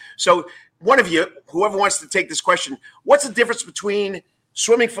 So one of you, whoever wants to take this question, what's the difference between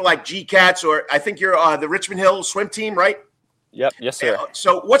swimming for like GCATs, or I think you're the Richmond Hill swim team, right? Yep. Yes, sir.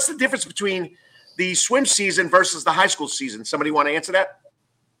 So what's the difference between the swim season versus the high school season? Somebody want to answer that?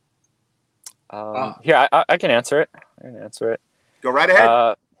 Here, I can answer it. Go right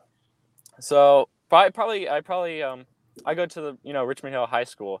ahead. So probably I go to the Richmond Hill High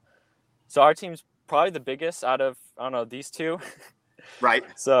School, so our team's probably the biggest out of these 2. Right.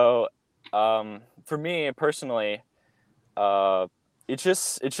 So for me personally, it's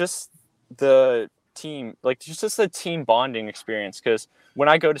just the team, like it's just a team bonding experience. Because when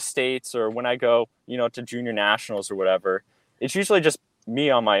I go to states or when I go to junior nationals or whatever, it's usually just me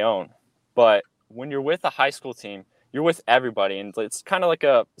on my own. But when you're with a high school team, you're with everybody, and it's kind of like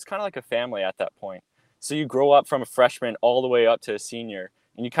a family at that point. So you grow up from a freshman all the way up to a senior,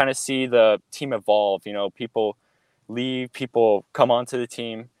 and you kind of see the team evolve. People leave, people come onto the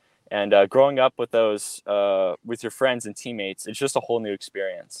team, and growing up with those with your friends and teammates, it's just a whole new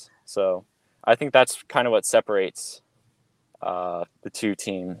experience. So I think that's kind of what separates the 2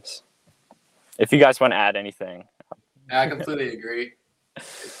 teams. If you guys want to add anything. I completely agree.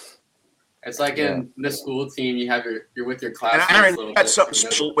 It's like in the school team, you're with your classmates. And Aaron, that's something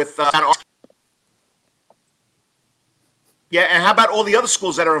special with yeah. And how about all the other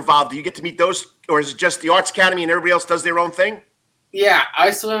schools that are involved? Do you get to meet those, or is it just the Arts Academy and everybody else does their own thing? Yeah,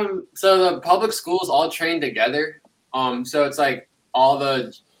 I swim. So the public schools all train together. So it's like all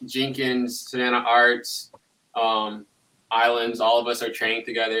the Jenkins, Savannah Arts, Islands. All of us are training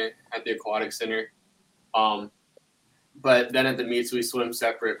together at the aquatic center. But then at the meets we swim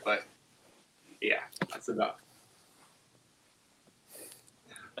separate. But yeah, that's about.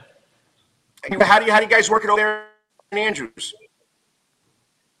 How do you guys work it over there in Andrews?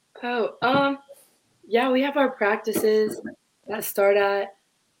 Yeah, we have our practices that start at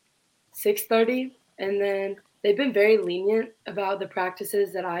 6:30, and then they've been very lenient about the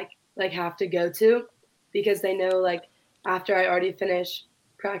practices that I have to go to, because they know after I already finish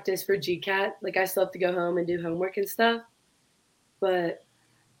practice for GCAT, I still have to go home and do homework and stuff. But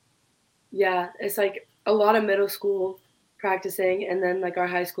yeah, it's a lot of middle school practicing, and then our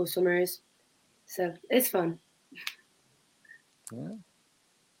high school swimmers. So it's fun. Yeah.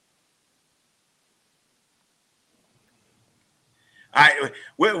 All right,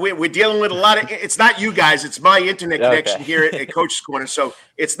 we're dealing with a lot of. It's not you guys. It's my internet connection here at Coach's Corner. So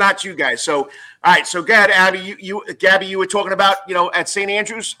it's not you guys. So all right. So go ahead, Abby. Gabby, you were talking about at St.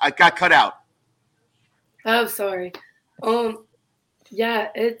 Andrews. I got cut out. Oh, sorry. Yeah,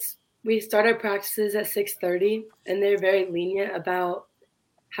 we start our practices at 6:30, and they're very lenient about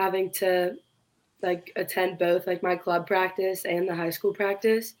having to attend both my club practice and the high school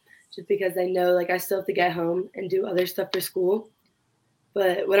practice, just because they know I still have to get home and do other stuff for school.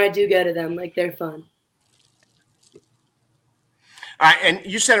 But when I do go to them, they're fun. All right, and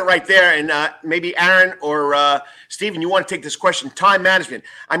you said it right there, and maybe Aaron or Stephen, you want to take this question, time management.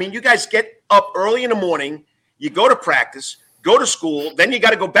 I mean, you guys get up early in the morning, you go to practice, go to school, then you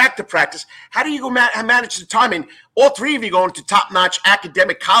got to go back to practice. How do you go manage the time? And all three of you going to top-notch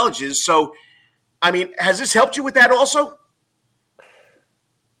academic colleges. So, I mean, has this helped you with that also?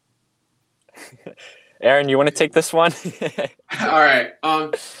 Aaron, you want to take this one? All right.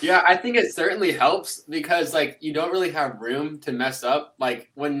 Yeah, I think it certainly helps because like you don't really have room to mess up.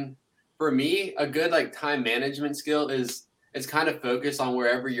 Like for me, a good like time management skill is it's kind of focused on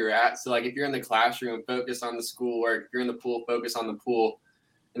wherever you're at. So like if you're in the classroom, focus on the schoolwork. If you're in the pool, focus on the pool.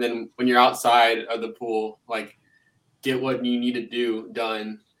 And then when you're outside of the pool, like get what you need to do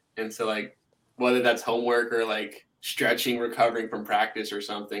done. And so like whether that's homework or like stretching, recovering from practice or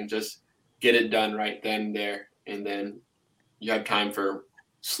something, just get it done right then and there. And then you have time for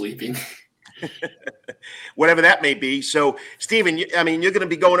sleeping. Whatever that may be. So, Stephen, I mean, you're going to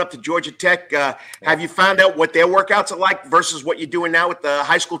be going up to Georgia Tech. Have you found out what their workouts are like versus what you're doing now with the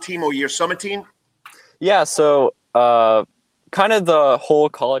high school team or your summer team? Yeah, so kind of the whole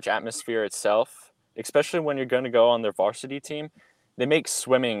college atmosphere itself, especially when you're going to go on their varsity team, they make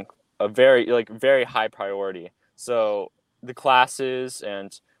swimming a very high priority. So the classes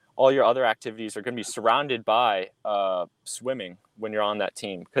and all your other activities are going to be surrounded by swimming when you're on that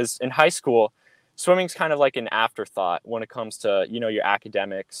team. Because in high school, swimming's kind of like an afterthought when it comes to, you know, your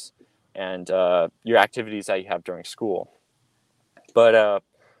academics and your activities that you have during school. But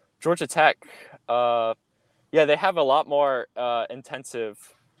Georgia Tech, they have a lot more intensive.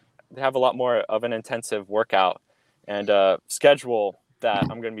 They have a lot more of an intensive workout and schedule that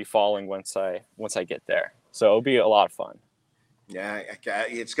I'm going to be following once I get there. So it'll be a lot of fun. Yeah,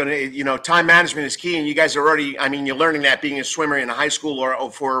 it's going to, you know, time management is key. And you guys are already, I mean, you're learning that being a swimmer in a high school or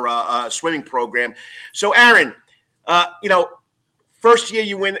for a swimming program. So, Aaron, you know, first year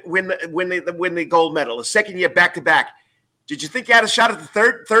you win the gold medal. The second year back to back. Did you think you had a shot at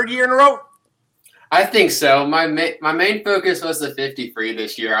the third year in a row? I think so. My main focus was the 50 free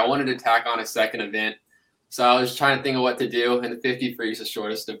this year. I wanted to tack on a second event. So I was trying to think of what to do. And the 50 free is the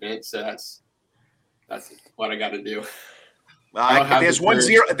shortest event. So that's what I got to do. There's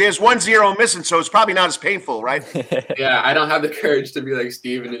 1-0. There's 1-0 missing, so it's probably not as painful, right? Yeah, I don't have the courage to be like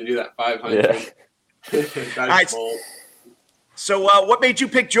Steven and do that 500. Yeah. All right. So, what made you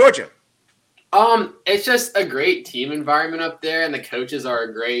pick Georgia? It's just a great team environment up there, and the coaches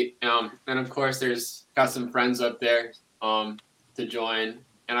are great. And of course, there's got some friends up there to join,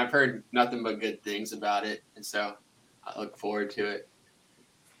 and I've heard nothing but good things about it, and so I look forward to it.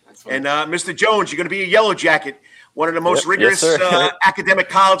 And Mr. Jones, you're going to be a Yellow Jacket, one of the most rigorous academic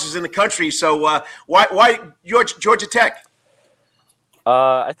colleges in the country. So why Georgia Tech?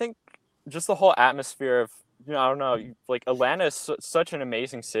 I think just the whole atmosphere of, you know, I don't know, like Atlanta is such an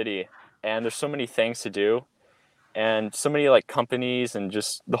amazing city, and there's so many things to do, and so many like companies, and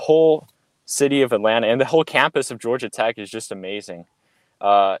just the whole city of Atlanta and the whole campus of Georgia Tech is just amazing.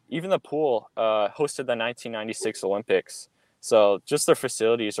 Even the pool hosted the 1996 Olympics. So just their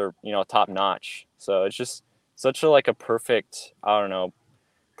facilities are, you know, top notch. So it's just such a perfect, I don't know,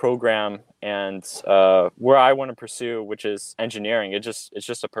 program, and where I want to pursue, which is engineering. It's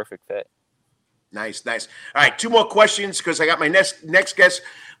just a perfect fit. Nice. All right, two more questions because I got my next guest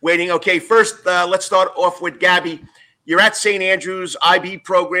waiting. Okay, first let's start off with Gabby. You're at St. Andrews IB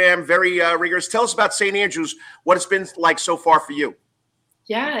program, very rigorous. Tell us about St. Andrews, what it's been like so far for you.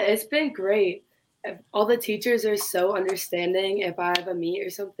 Yeah, it's been great. All the teachers are so understanding if I have a meet or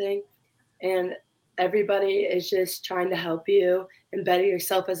something, and everybody is just trying to help you and better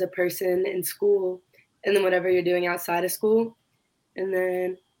yourself as a person in school and then whatever you're doing outside of school. And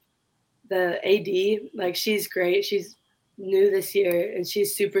then the AD, like, she's great. She's new this year, and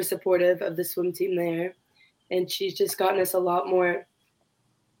she's super supportive of the swim team there. And she's just gotten us a lot more,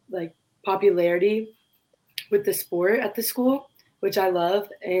 like, popularity with the sport at the school, which I love.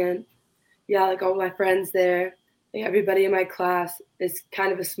 And yeah, like all my friends there, like everybody in my class is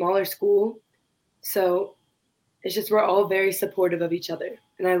kind of a smaller school. So it's just, we're all very supportive of each other.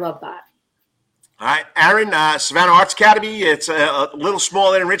 And I love that. All right, Aaron, Savannah Arts Academy, it's a little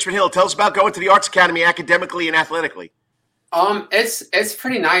smaller in Richmond Hill. Tell us about going to the Arts Academy academically and athletically. It's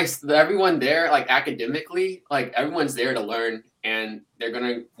pretty nice. Everyone there, like academically, like everyone's there to learn, and they're going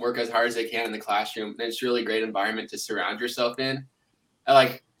to work as hard as they can in the classroom. And it's really a great environment to surround yourself in. And,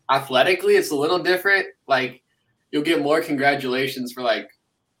 like, athletically, it's a little different. Like, you'll get more congratulations for like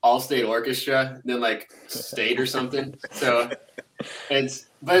all-state orchestra than like state or something. So it's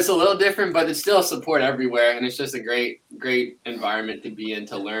a little different, but it's still support everywhere, and it's just a great environment to be in,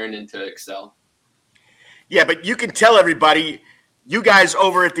 to learn and to excel. Yeah, but you can tell everybody, you guys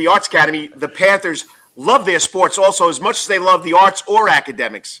over at the Arts Academy, the Panthers love their sports also as much as they love the arts or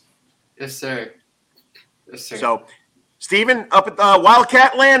academics. Yes, sir. So Steven, up at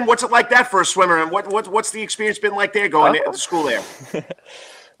Wildcat Land, what's it like that for a swimmer? And what's the experience been like there going to school there?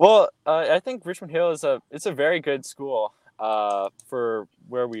 Well, I think Richmond Hill is a very good school for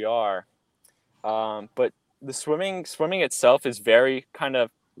where we are. But the swimming itself is very kind of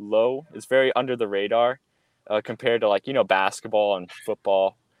low. It's very under the radar compared to, like, basketball and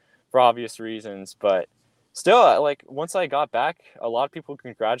football for obvious reasons. But still, like, once I got back, a lot of people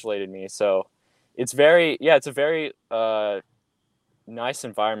congratulated me. So it's a very nice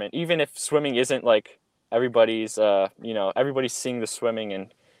environment. Even if swimming isn't like everybody's seeing the swimming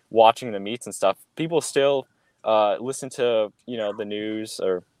and watching the meets and stuff, people still listen to the news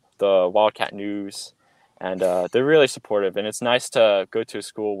or the Wildcat news, and they're really supportive. And it's nice to go to a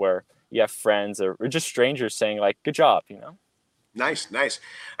school where you have friends or just strangers saying, like, good job. Nice. All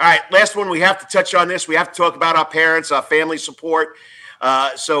right, last one. We have to touch on this. We have to talk about our parents, our family support.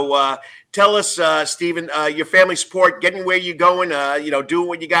 So tell us, Steven, your family support, getting where you're going, doing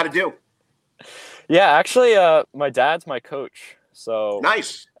what you got to do. Yeah, actually, my dad's my coach. So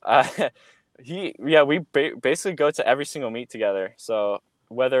nice. We basically go to every single meet together. So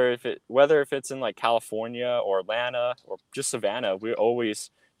whether if it's in like California or Atlanta or just Savannah, we're always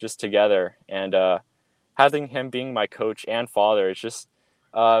just together. And having him being my coach and father is just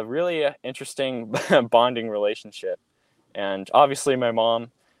really an interesting bonding relationship. And obviously my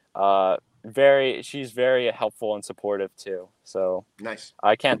mom, she's very helpful and supportive too. So nice.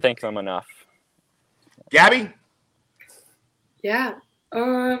 I can't thank them enough. Gabby? Yeah.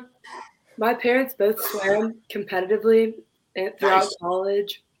 My parents both swam competitively throughout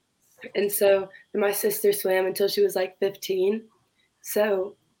college. And so my sister swam until she was like 15.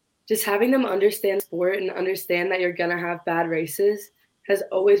 So just having them understand sport and understand that you're going to have bad races has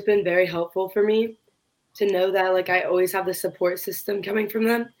always been very helpful for me, to know that, like, I always have the support system coming from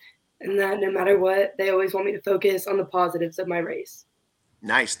them, and that no matter what, they always want me to focus on the positives of my race.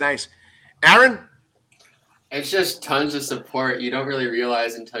 Nice. Aaron? It's just tons of support you don't really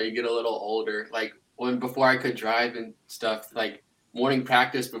realize until you get a little older. Like, before I could drive and stuff, like morning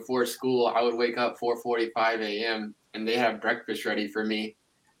practice before school, I would wake up 4:45 a.m. and they have breakfast ready for me.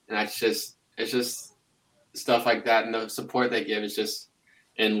 And it's just stuff like that. And the support they give is just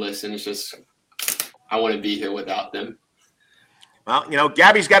endless. And it's just, I wouldn't be here without them. Well,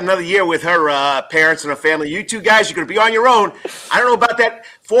 Gabby's got another year with her parents and her family. You two guys, you're going to be on your own. I don't know about that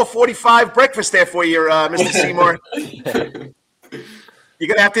 4:45 breakfast there for you, Mr. Seymour. You're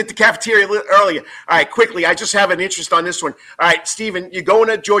going to have to hit the cafeteria a little earlier. All right, quickly, I just have an interest on this one. All right, Steven, you're going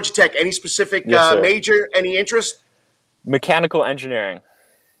to Georgia Tech. Any specific major, any interest? Mechanical engineering.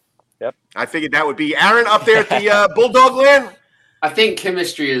 Yep. I figured that would be Aaron up there at the Bulldog Land. I think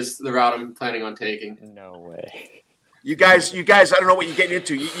chemistry is the route I'm planning on taking. No way. You guys, I don't know what you're getting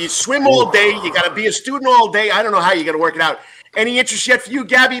into. You swim all day. You got to be a student all day. I don't know how you're going to work it out. Any interest yet for you,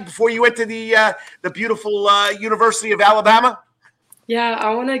 Gabby, before you went to the beautiful University of Alabama? Yeah,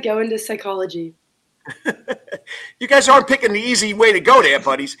 I want to go into psychology. You guys aren't picking the easy way to go there,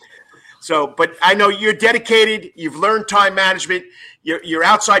 buddies. So, but I know you're dedicated. You've learned time management. Your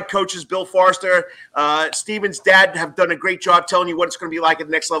outside coaches, Bill Forrester, Steven's dad, have done a great job telling you what it's going to be like at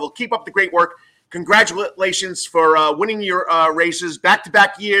the next level. Keep up the great work. Congratulations for winning your races,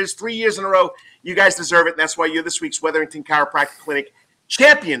 back-to-back years, 3 years in a row. You guys deserve it, and that's why you're this week's Wetherington Chiropractic Clinic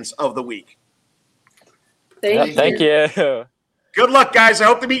Champions of the Week. Thank you. Good luck, guys. I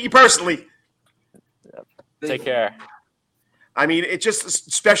hope to meet you personally. Take care. I mean, it's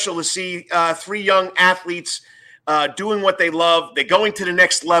just special to see three young athletes doing what they love. They're going to the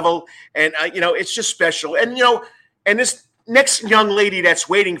next level, and it's just special. And and this next young lady that's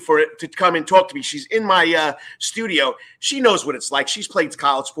waiting for it to come and talk to me, she's in my studio. She knows what it's like. She's played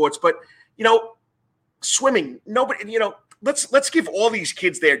college sports, but swimming. Nobody. Let's give all these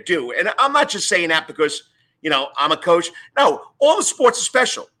kids their due. And I'm not just saying that because I'm a coach. No, all the sports are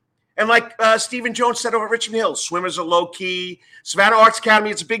special. And like Stephen Jones said over at Richmond Hill, swimmers are low-key. Savannah Arts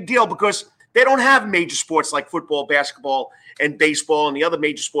Academy, it's a big deal because they don't have major sports like football, basketball, and baseball, and the other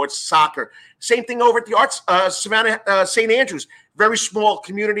major sports, soccer. Same thing over at the Arts Savannah St. Andrews. Very small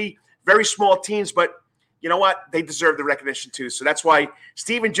community, very small teams, but you know what? They deserve the recognition too. So that's why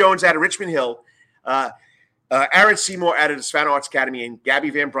Stephen Jones out of Richmond Hill, Aaron Seymour out of the Savannah Arts Academy, and Gabby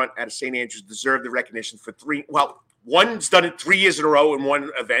Van Brunt out of St. Andrews deserve the recognition for one's done it 3 years in a row in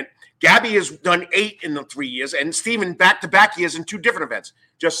one event. Gabby has done 8 in the 3 years, and Steven back-to-back years in 2 different events.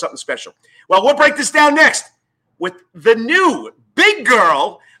 Just something special. Well, we'll break this down next with the new big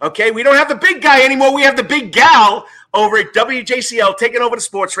girl. Okay, we don't have the big guy anymore. We have the big gal over at WJCL taking over the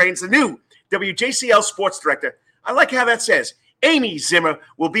sports reins, the new WJCL sports director. I like how that says. Amy Zimmer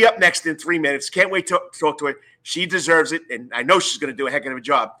will be up next in 3 minutes. Can't wait to talk to her. She deserves it, and I know she's going to do a heck of a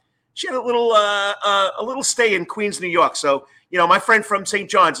job. She had a little stay in Queens, New York. So, my friend from St.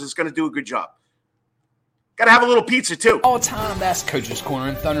 John's is going to do a good job. Got to have a little pizza, too. All time, that's Coach's Corner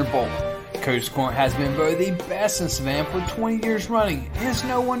and Thunderbolt. Coach's Corner has been voted the best in Savannah for 20 years running, and it's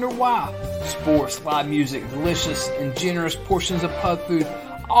no wonder why. Sports, live music, delicious and generous portions of pub food,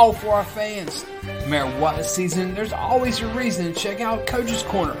 all for our fans. No matter what the season, there's always a reason to check out Coach's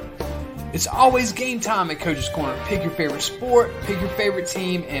Corner. It's always game time at Coach's Corner. Pick your favorite sport, pick your favorite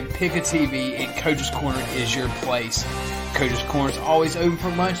team, and pick a TV, and Coach's Corner is your place. Coach's Corner is always open for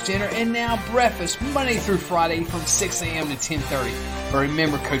lunch, dinner, and now breakfast, Monday through Friday from 6 a.m. to 10:30. But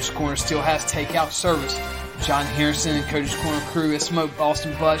remember, Coach's Corner still has takeout service. John Harrison and Coach's Corner crew has smoked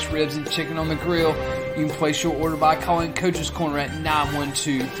Boston butts, ribs, and chicken on the grill. You can place your order by calling Coach's Corner at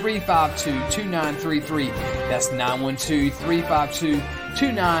 912-352-2933. That's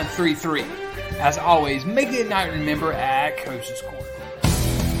 912-352-2933. As always, make it a night to remember at Coach's Corner.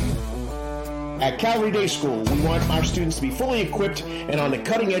 At Calvary Day School, we want our students to be fully equipped and on the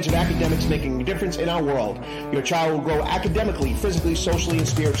cutting edge of academics, making a difference in our world. Your child will grow academically, physically, socially, and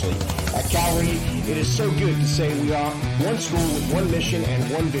spiritually. At Calvary, it is so good to say we are one school with one mission and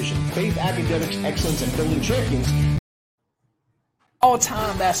one vision: faith, academics, excellence, and building champions. All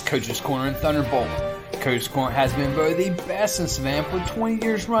time, that's Coach's Corner and Thunderbolt. Coach's Corner has been voted the best in Savannah for 20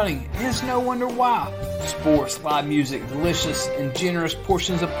 years running, and it's no wonder why. Sports, live music, delicious and generous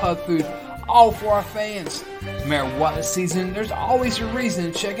portions of pub food, all for our fans. No matter what the season, there's always a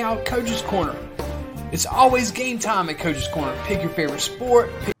reason to check out Coach's Corner. It's always game time at Coach's Corner. Pick your favorite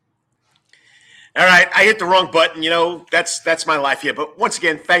sport. All right, I hit the wrong button. That's my life here. But once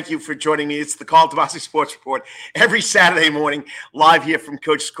again, thank you for joining me. It's the Karl DeMasi Sports Report every Saturday morning, live here from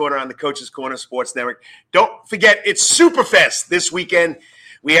Coach's Corner on the Coach's Corner Sports Network. Don't forget, it's Superfest this weekend.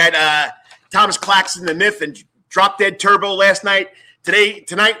 We had Thomas Claxton, the Myth, and Drop Dead Turbo last night.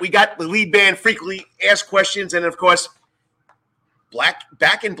 Tonight, we got the lead band, Frequently Asked Questions, and of course,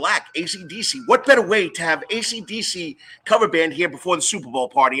 Back in Black, AC/DC. What better way to have AC/DC cover band here before the Super Bowl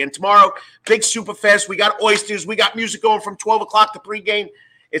party? And tomorrow, big Superfest. We got oysters. We got music going from 12 o'clock to pregame.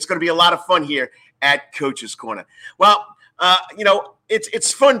 It's going to be a lot of fun here at Coach's Corner. Well,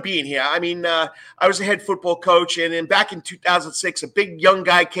 it's fun being here. I mean, I was a head football coach, and then back in 2006, a big young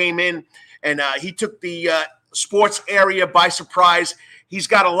guy came in, and he took the sports area by surprise. He's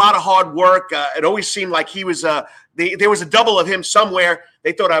got a lot of hard work. It always seemed like he was there was a double of him somewhere.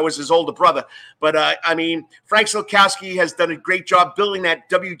 They thought I was his older brother. But, Frank Silkowski has done a great job building that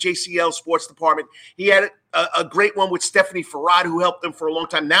WJCL sports department. He had a great one with Stephanie Farad, who helped them for a long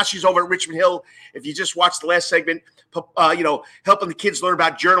time. Now she's over at Richmond Hill. If you just watched the last segment, helping the kids learn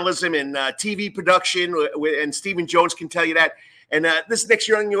about journalism and TV production, and Stephen Jones can tell you that. And this next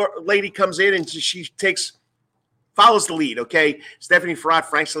young lady comes in, and she follows the lead, okay? Stephanie Farad,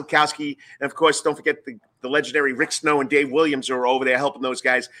 Frank Silkowski, and, of course, don't forget the legendary Rick Snow and Dave Williams are over there helping those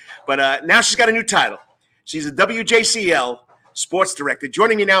guys. But now she's got a new title. She's a WJCL sports director.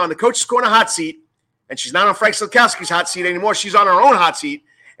 Joining me now on the Coach's Corner hot seat, and she's not on Frank Silkowski's hot seat anymore. She's on her own hot seat,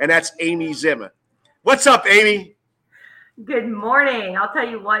 and that's Amy Zimmer. What's up, Amy? Good morning. I'll tell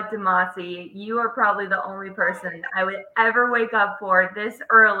you what, DeMasi, you are probably the only person I would ever wake up for this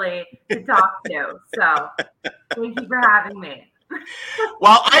early to talk to. So thank you for having me.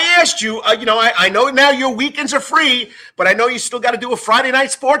 Well, I asked you, I know now your weekends are free, but I know you still got to do a Friday night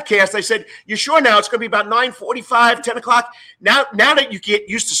sportcast. I said, you sure now it's going to be about 9:45, 10 o'clock? Now that you get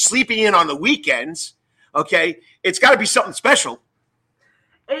used to sleeping in on the weekends, okay, it's got to be something special.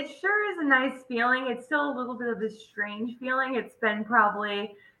 It sure is a nice feeling. It's still a little bit of a strange feeling. It's been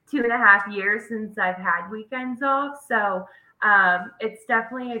probably 2.5 years since I've had weekends off. So it's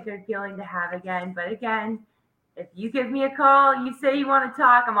definitely a good feeling to have again. But again, if you give me a call, you say you want to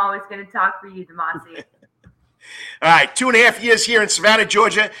talk, I'm always going to talk for you, DeMasi. All right, 2.5 years here in Savannah,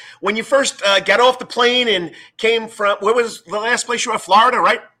 Georgia. When you first got off the plane and came from, where was the last place you were? Florida,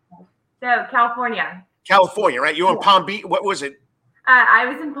 right? So, California. California, right? You were in Palm Beach. What was it? I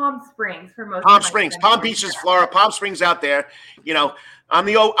was in Palm Springs for most Palm Springs. Palm Beach is Florida. Palm Springs out there. I'm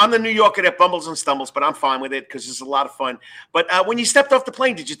the New Yorker that bumbles and stumbles, but I'm fine with it because it's a lot of fun. But when you stepped off the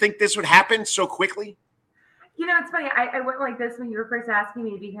plane, did you think this would happen so quickly? It's funny. I went like this when you were first asking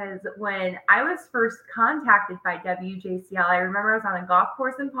me, because when I was first contacted by WJCL, I remember I was on a golf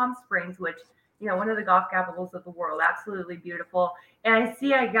course in Palm Springs, which, one of the golf capitals of the world, absolutely beautiful. And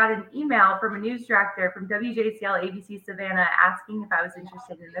I got an email from a news director from WJCL ABC Savannah asking if I was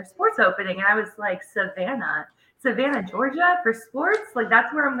interested in their sports opening. And I was like, Savannah, Georgia for sports? Like,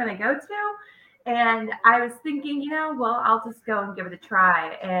 that's where I'm going to go to? And I was thinking, well, I'll just go and give it a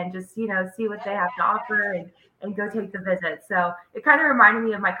try and just, see what they have to offer and go take the visit. So it kind of reminded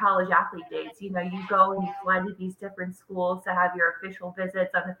me of my college athlete days. You go and you fly to these different schools to have your official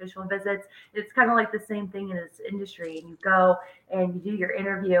visits, unofficial visits. It's kind of like the same thing in this industry. And you go and you do your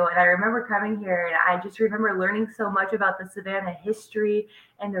interview. And I remember coming here and I just remember learning so much about the Savannah history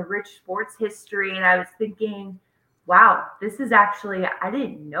and the rich sports history. And I was thinking, wow, this is actually, I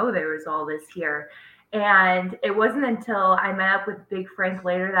didn't know there was all this here. And it wasn't until I met up with Big Frank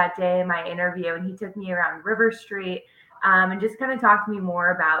later that day in my interview, and he took me around River Street and just kind of talked to me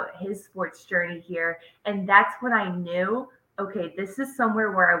more about his sports journey here. And that's when I knew, okay, this is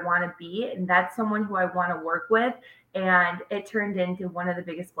somewhere where I want to be, and that's someone who I want to work with. And it turned into one of the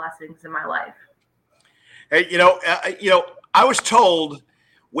biggest blessings in my life. Hey, I was told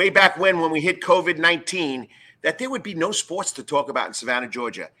way back when we hit COVID-19 that there would be no sports to talk about in Savannah,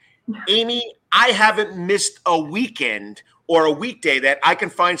 Georgia. Amy, I haven't missed a weekend or a weekday that I can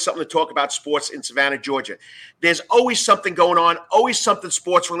find something to talk about sports in Savannah, Georgia. There's always something going on, always something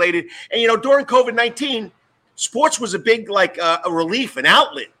sports related. And, during COVID-19, sports was a big, a relief, an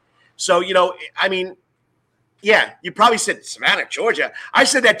outlet. So, yeah, you probably said Savannah, Georgia. I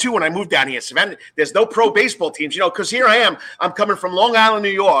said that too when I moved down here. Savannah, there's no pro baseball teams, because here I am. I'm coming from Long Island, New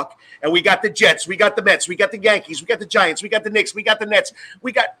York, and we got the Jets, we got the Mets, we got the Yankees, we got the Giants, we got the Knicks, we got the Nets,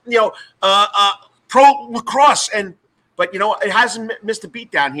 we got pro lacrosse, but it hasn't missed a beat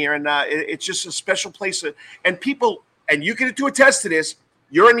down here, and it's just a special place. And people, and you can attest to this.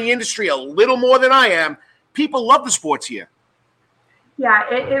 You're in the industry a little more than I am. People love the sports here. Yeah,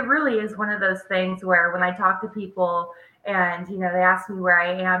 it really is one of those things where when I talk to people and, they ask me where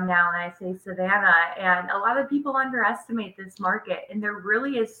I am now and I say Savannah, and a lot of people underestimate this market, and there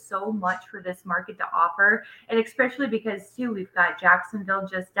really is so much for this market to offer. And especially because too, we've got Jacksonville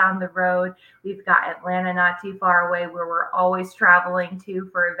just down the road. We've got Atlanta not too far away where we're always traveling to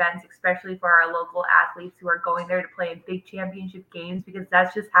for events, especially for our local athletes who are going there to play in big championship games, because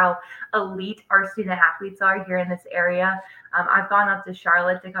that's just how elite our student athletes are here in this area. I've gone up to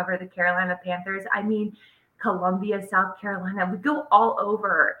Charlotte to cover the Carolina Panthers. I mean, Columbia, South Carolina. We go all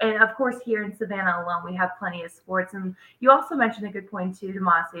over. And of course, here in Savannah alone, we have plenty of sports. And you also mentioned a good point too,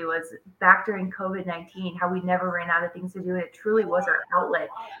 DeMasi, was back during COVID-19, how we never ran out of things to do. And it truly was our outlet.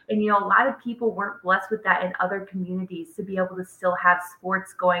 And, a lot of people weren't blessed with that in other communities to be able to still have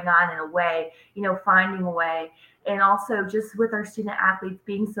sports going on in a way, finding a way. And also just with our student athletes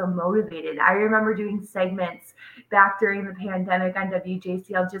being so motivated. I remember doing segments back during the pandemic on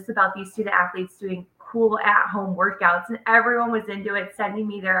WJCL just about these student athletes doing cool at-home workouts, and everyone was into it, sending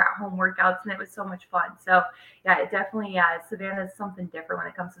me their at-home workouts, and it was so much fun. So yeah, it definitely, Savannah is something different when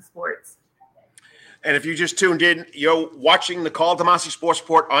it comes to sports. And if you just tuned in, you're watching the Karl DeMasi Sports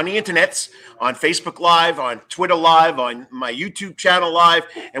Report on the internets, on Facebook Live, on Twitter Live, on my YouTube channel Live,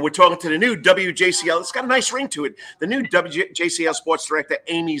 and we're talking to the new WJCL. It's got a nice ring to it. The new WJCL Sports Director,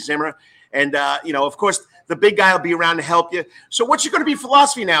 Amy Zimmer. And, of course, the big guy will be around to help you. So what's your going to be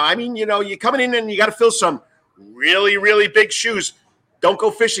philosophy now? I mean, you're coming in and you got to fill some really, really big shoes. Don't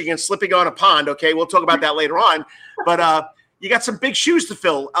go fishing and slipping on a pond, okay? We'll talk about that later on. But you got some big shoes to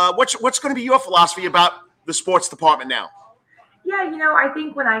fill. What's going to be your philosophy about the sports department now? Yeah, I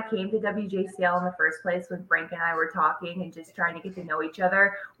think when I came to WJCL in the first place, when Frank and I were talking and just trying to get to know each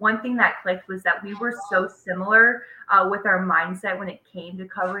other, one thing that clicked was that we were so similar with our mindset when it came to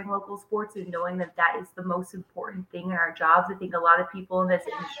covering local sports and knowing that that is the most important thing in our jobs. I think a lot of people in this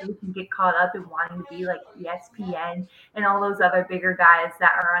industry can get caught up in wanting to be like ESPN and all those other bigger guys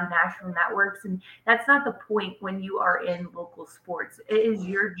that are on national networks. And that's not the point when you are in local sports. It is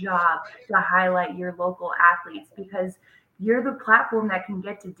your job to highlight your local athletes, because you're the platform that can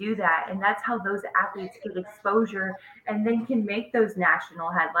get to do that. And that's how those athletes get exposure and then can make those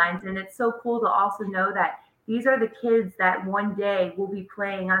national headlines. And it's so cool to also know that these are the kids that one day will be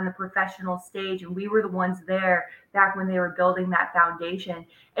playing on the professional stage. And we were the ones there back when they were building that foundation.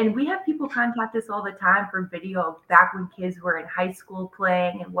 And we have people contact us all the time for video back when kids were in high school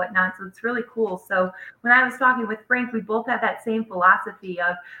playing and whatnot. So it's really cool. So when I was talking with Frank, we both had that same philosophy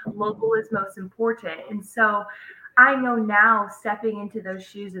of local is most important. And so I know now, stepping into those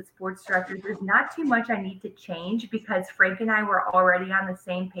shoes as sports directors, there's not too much I need to change, because Frank and I were already on the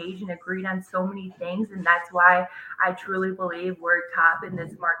same page and agreed on so many things. And that's why I truly believe we're top in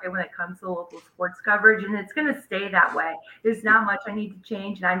this market when it comes to local sports coverage. And it's going to stay that way. There's not much I need to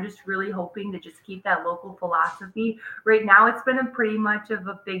change. And I'm just really hoping to just keep that local philosophy. Right now, it's been a pretty much of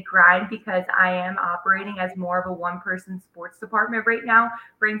a big grind because I am operating as more of a one-person sports department right now.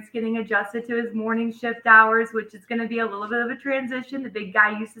 Frank's getting adjusted to his morning shift hours, which is going to be a little bit of a transition. The big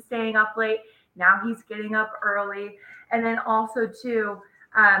guy used to staying up late. Now he's getting up early. And then also, too,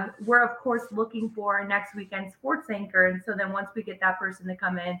 we're, of course, looking for our next weekend sports anchor. And so then once we get that person to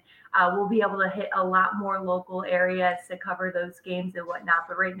come in, we'll be able to hit a lot more local areas to cover those games and whatnot.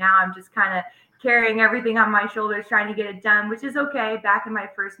 But right now, I'm just kind of carrying everything on my shoulders, trying to get it done, which is okay. Back in my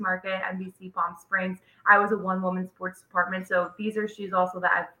first market, NBC Palm Springs, I was a one-woman sports department. So these are shoes also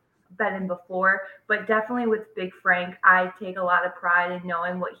that I've been in before. But definitely with Big Frank, I take a lot of pride in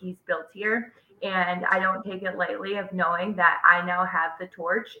knowing what he's built here. And I don't take it lightly of knowing that I now have the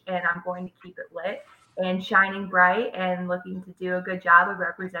torch and I'm going to keep it lit and shining bright and looking to do a good job of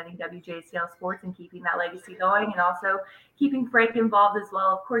representing WJCL sports and keeping that legacy going, and also keeping Frank involved as well.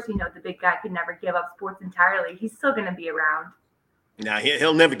 Of course, the big guy could never give up sports entirely. He's still going to be around. No,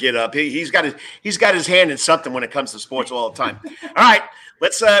 he'll never get up. He's got his hand in something when it comes to sports all the time. All right,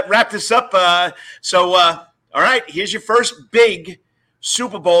 let's wrap this up. All right, here's your first big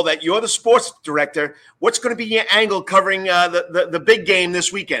Super Bowl that you're the sports director. What's going to be your angle covering the big game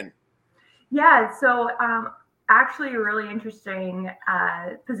this weekend? Yeah, so actually a really interesting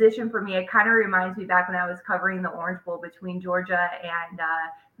position for me. It kind of reminds me back when I was covering the Orange Bowl between Georgia and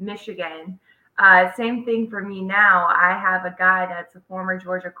Michigan. Same thing for me now. I have a guy that's a former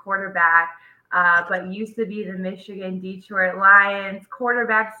Georgia quarterback, but used to be the Michigan Detroit Lions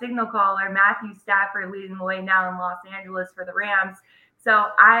quarterback signal caller, Matthew Stafford, leading the way now in Los Angeles for the Rams. So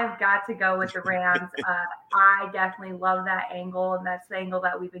I've got to go with the Rams. I definitely love that angle, and that's the angle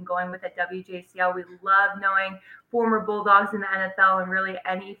that we've been going with at WJCL. We love knowing former Bulldogs in the NFL and really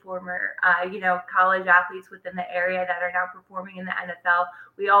any former, college athletes within the area that are now performing in the NFL.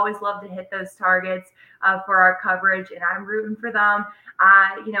 We always love to hit those targets for our coverage, and I'm rooting for them.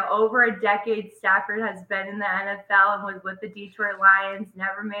 Over a decade, Stafford has been in the NFL and was with the Detroit Lions,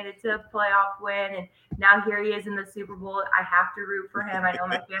 never made it to a playoff win, and now here he is in the Super Bowl. I have to root for him. I know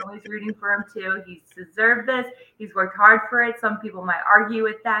my family's rooting for him too. He's deserved this. He's worked hard for it. Some people might argue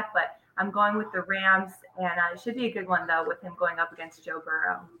with that, but I'm going with the Rams, and it should be a good one, though, with him going up against Joe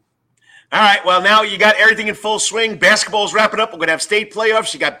Burrow. All right, well, now you got everything in full swing. Basketball's wrapping up. We're going to have state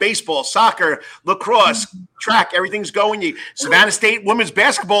playoffs. You got baseball, soccer, lacrosse, track. Everything's going. Savannah State women's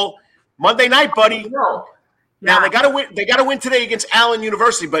basketball, Monday night, buddy. Yeah. Now, they got to win. They got to win today against Allen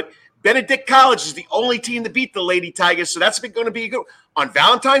University, but Benedict College is the only team to beat the Lady Tigers, so that's going to be good. On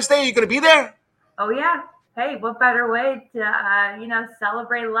Valentine's Day, you're going to be there? Oh, yeah. Hey, what better way to,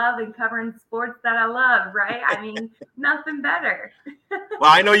 celebrate love and covering sports that I love, right? I mean, nothing better.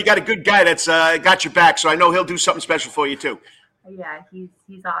 Well, I know you got a good guy that's got your back, so I know he'll do something special for you, too. Yeah,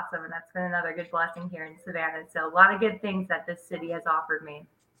 he's awesome, and that's been another good blessing here in Savannah. So a lot of good things that this city has offered me.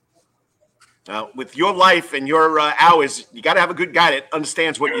 With your life and your hours, you got to have a good guy that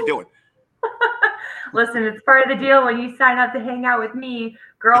understands what you're doing. Listen, it's part of the deal when you sign up to hang out with me,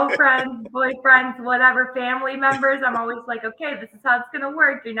 girlfriends, boyfriends, whatever, family members. I'm always like, okay, this is how it's going to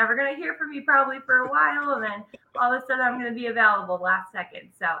work. You're never going to hear from me probably for a while. And then all of a sudden I'm going to be available last second.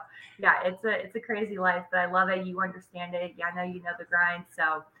 So yeah, it's a crazy life, but I love it. You understand it. Yeah, I know you know the grind.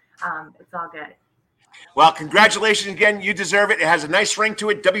 So it's all good. Well, congratulations again. You deserve it. It has a nice ring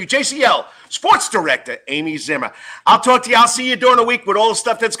to it. WJCL Sports Director, Amy Zimmer. I'll talk to you. I'll see you during the week with all the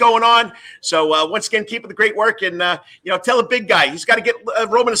stuff that's going on. So once again, keep up the great work. And, tell the big guy, he's got to get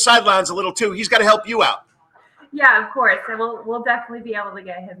roaming the sidelines a little too. He's got to help you out. Yeah, of course. And we'll definitely be able to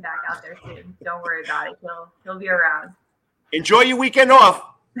get him back out there soon. Don't worry about it. He'll be around. Enjoy your weekend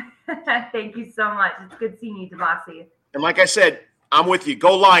off. Thank you so much. It's good seeing you, DeMasi. And like I said, I'm with you.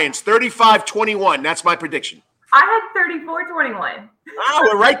 Go Lions, 35-21. That's my prediction. I had 34-21. Oh,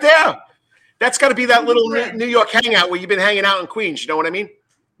 we're right there. That's got to be that little New York hangout where you've been hanging out in Queens. You know what I mean?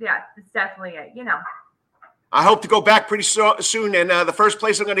 Yeah, it's definitely it. I hope to go back pretty soon, and the first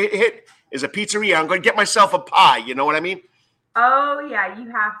place I'm going to hit is a pizzeria. I'm going to get myself a pie. You know what I mean? Oh, yeah, you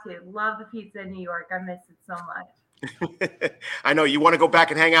have to. Love the pizza in New York. I miss it so much. I know. You want to go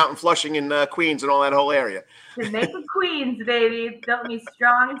back and hang out in Flushing and Queens and all that whole area. Jamaica, Queens, baby. Built me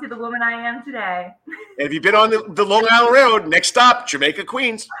strong into the woman I am today. Have you been on the Long Island Railroad? Next stop, Jamaica,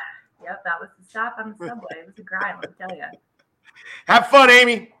 Queens. Yep, that was the stop on the subway. It was a grind, let me tell you. Have fun,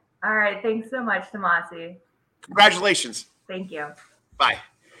 Amy. All right. Thanks so much, DeMasi. Congratulations. Thank you. Bye.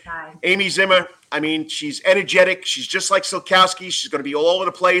 Bye. Amy Zimmer, she's energetic. She's just like Silkowski. She's going to be all over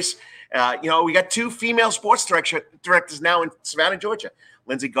the place. We got two female sports directors now in Savannah, Georgia.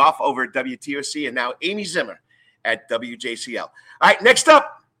 Lindsay Goff over at WTOC and now Amy Zimmer at WJCL. All right, next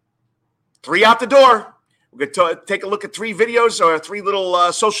up, 3 out the door. We're going to take a look at 3 videos or 3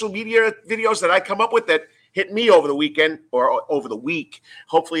 little social media videos that I come up with that hit me over the weekend or over the week.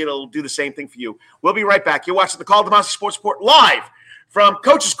 Hopefully it'll do the same thing for you. We'll be right back. You're watching the Karl DeMasi Sports Report live from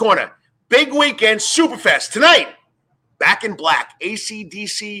Coach's Corner, Big weekend, Superfest. Tonight, Back in Black,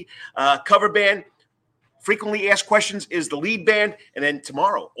 AC/DC cover band. Frequently Asked Questions is the lead band. And then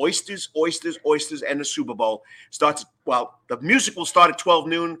tomorrow, Oysters, and the Super Bowl starts. Well, the music will start at 12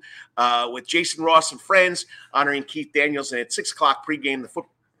 noon with Jason Ross and friends honoring Keith Daniels. And at 6 o'clock pregame, the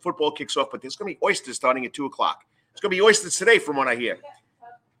football kicks off. But there's going to be Oysters starting at 2 o'clock. It's going to be Oysters today from what I hear.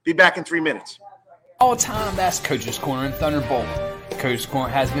 Be back in 3 minutes. All time, that's Coach's Corner and Thunderbolt. Coach's Corner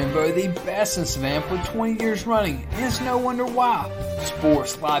has been voted the best in Savannah for 20 years running, and it's no wonder why.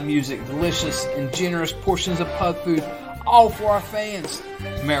 Sports, live music, delicious and generous portions of pub food, all for our fans.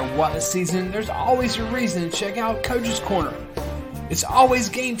 No matter what the season, there's always a reason to check out Coach's Corner. It's always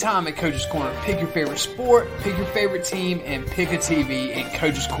game time at Coach's Corner. Pick your favorite sport, pick your favorite team, and pick a TV, and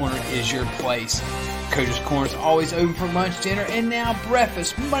Coach's Corner is your place. Coach's Corner is always open for lunch, dinner, and now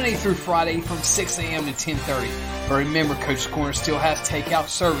breakfast, Monday through Friday from 6 a.m. to 10:30. But remember, Coach's Corner still has takeout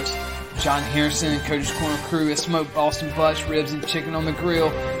service. John Harrison and Coach's Corner crew has smoked Boston butts, ribs, and chicken on the grill.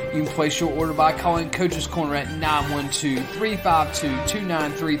 You can place your order by calling Coach's Corner at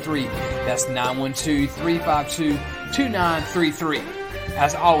 912-352-2933. That's 912-352-2933.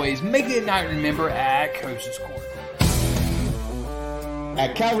 As always, make it a night to remember at Coach's Corner.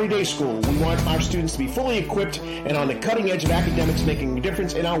 At Calvary Day School, we want our students to be fully equipped and on the cutting edge of academics, making a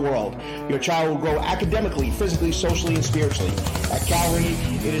difference in our world. Your child will grow academically, physically, socially, and spiritually. At Calvary,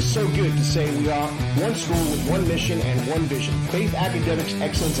 it is so good to say we are one school with one mission and one vision: faith, academics,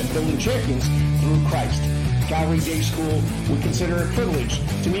 excellence, and building champions through Christ. Calvary Day School, we consider it a privilege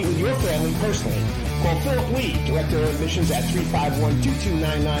to meet with your family personally. Call Philip Lee, Director of Admissions, at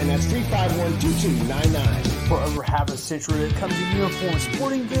 351-2299. That's 351-2299. For over half a century, when it comes to uniforms,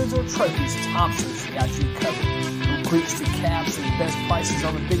 sporting goods, or trophies, Thompson's got you covered. From cleats to caps and best prices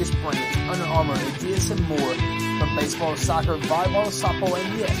on the biggest brands, Under Armour, Adidas, and more. From baseball to soccer, volleyball to softball,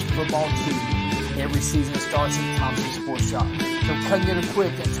 and yes, football too. Every season starts at Thompson Sports Shop. So come get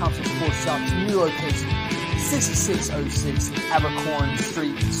equipped at Thompson Sports Shop's new location, 6606 Abercorn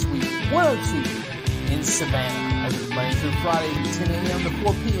Street, Suite 102 in Savannah. Open Monday through Friday from 10 a.m. to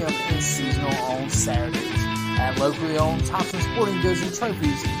 4 p.m. and seasonal on Saturdays. At locally owned Thompson Sporting Goods and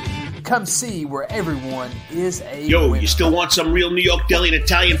Trophies, come see where everyone is a winner. You still want some real New York deli and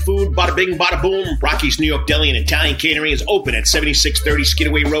Italian food? Bada bing, bada boom. Rocky's New York Deli and Italian Catering is open at 7630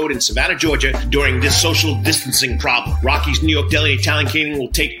 Skidaway Road in Savannah, Georgia during this social distancing problem. Rocky's New York Deli and Italian Catering will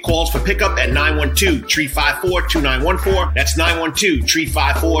take calls for pickup at 912-354-2914. That's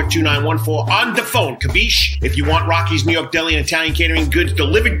 912-354-2914 on the phone. Kabish. If you want Rocky's New York Deli and Italian Catering goods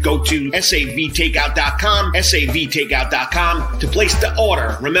delivered, go to savtakeout.com, savtakeout.com to place the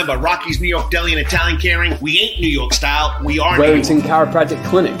order. Remember, Rocky's New York Deli and Italian Catering, we ain't New York style, we are New York. Wetherington Chiropractic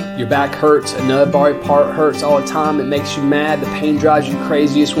Clinic. Your back hurts, another body part hurts all the time, it makes you mad, the pain drives you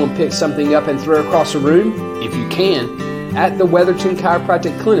crazy, you just want to pick something up and throw it across the room? If you can. At the Wetherington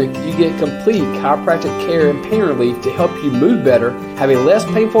Chiropractic Clinic, you get complete chiropractic care and pain relief to help you move better, have a less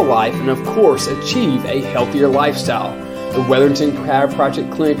painful life, and of course, achieve a healthier lifestyle. The Wetherington Chiropractic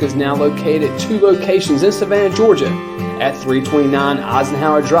Clinic is now located at 2 locations in Savannah, Georgia, at 329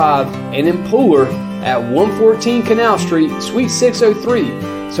 Eisenhower Drive, and in Pooler at 114 Canal Street, Suite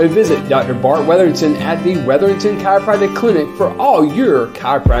 603. So visit Dr. Bart Wetherington at the Wetherington Chiropractic Clinic for all your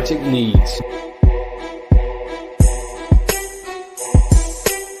chiropractic needs.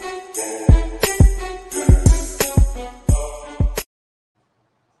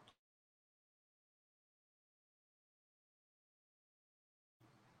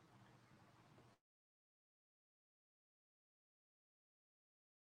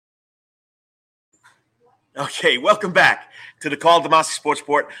 Okay, welcome back to the Karl DeMasi Sports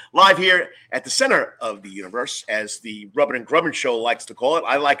Report, live here at the center of the universe, as the Rubbin' and Grubbin' Show likes to call it.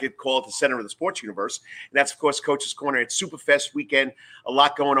 I like it called the center of the sports universe, and that's, of course, Coach's Corner. It's Superfest weekend, a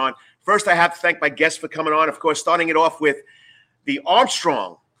lot going on. First, I have to thank my guests for coming on, of course, starting it off with the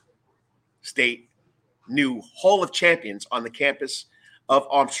Armstrong State new Hall of Champions on the campus of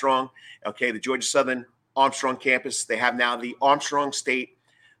Armstrong. Okay, the Georgia Southern Armstrong campus. They have now the Armstrong State,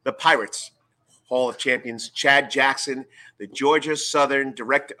 the Pirates Hall of Champions, Chad Jackson, the Georgia Southern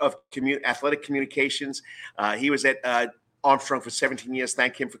Director of Athletic Communications. He was at Armstrong for 17 years.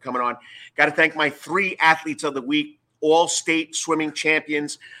 Thank him for coming on. Got to thank my 3 athletes of the week, all-state swimming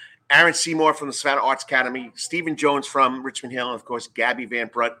champions, Aaron Seymour from the Savannah Arts Academy, Stephen Jones from Richmond Hill, and, of course, Gabby Van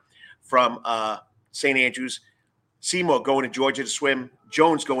Brunt from St. Andrews. Seymour going to Georgia to swim,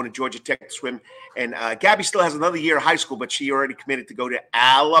 Jones going to Georgia Tech to swim, and Gabby still has another year of high school, but she already committed to go to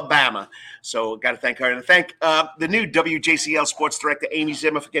Alabama. So got to thank her. And thank the new WJCL sports director, Amy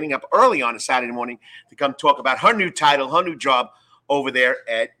Zimmer, for getting up early on a Saturday morning to come talk about her new title, her new job over there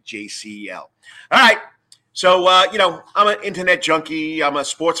at JCL. All right. So, I'm an internet junkie. I'm a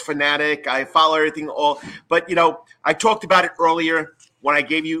sports fanatic. I follow everything but, I talked about it earlier when I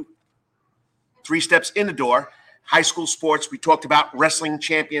gave you 3 steps in the door, high school sports. We talked about wrestling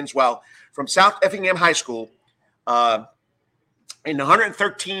champions. Well, from South Effingham High School, in the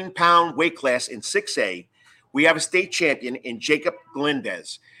 113-pound weight class in 6A, we have a state champion in Jacob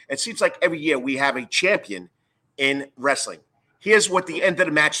Galindez. It seems like every year we have a champion in wrestling. Here's what the end of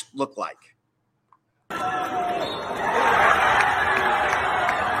the match looked like.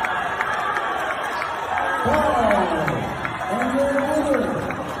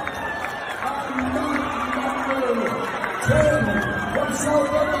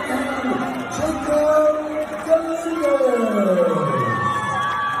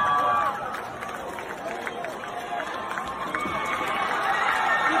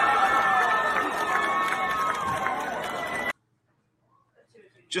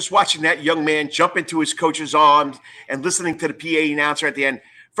 Just watching that young man jump into his coach's arms and listening to the PA announcer at the end,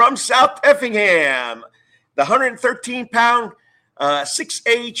 from South Effingham, the 113-pound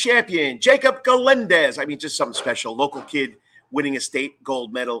 6A champion, Jacob Galindez. I mean, just something special. Local kid winning a state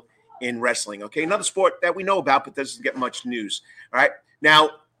gold medal in wrestling. Okay, another sport that we know about but doesn't get much news. All right.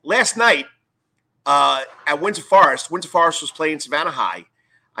 Now, last night at Windsor Forest was playing Savannah High.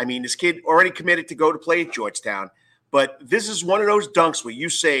 I mean, this kid already committed to go to play at Georgetown. But this is one of those dunks where you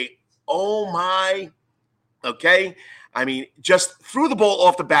say, oh, my, okay? I mean, just threw the ball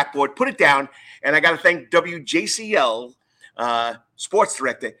off the backboard, put it down, and I got to thank WJCL sports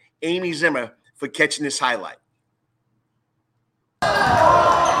director Amy Zimmer for catching this highlight.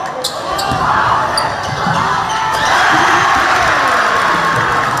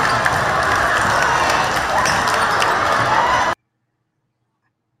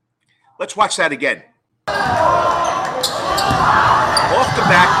 Let's watch that again. Off the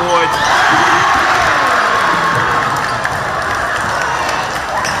backboard.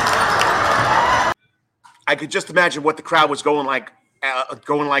 I could just imagine what the crowd was going like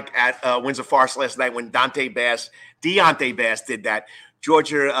at Windsor Forest last night when Deontay Bass did that.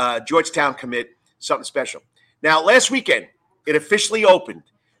 Georgetown commit, something special. Now, last weekend, it officially opened,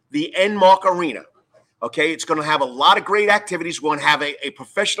 the Enmark Arena. Okay, it's going to have a lot of great activities. We're going to have a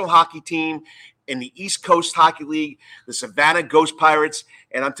professional hockey team in the East Coast Hockey League, the Savannah Ghost Pirates.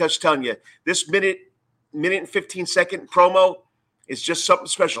 And I'm just telling you, this minute and 15-second promo is just something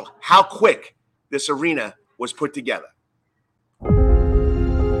special. How quick this arena was put together.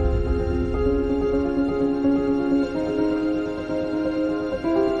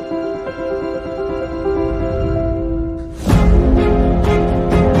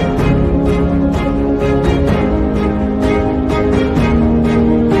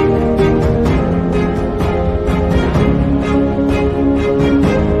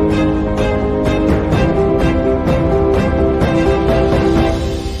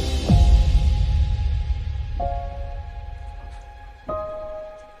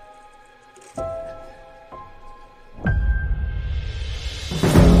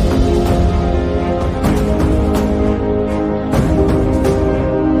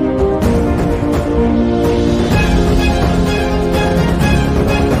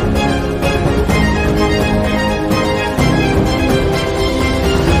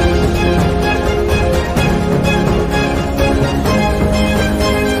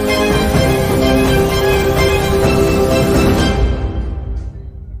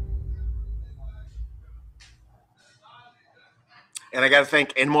 And I got to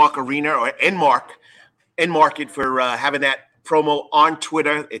thank Enmark Arena or Enmarket for having that promo on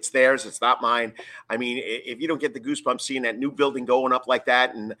Twitter. It's theirs. It's not mine. I mean, if you don't get the goosebumps seeing that new building going up like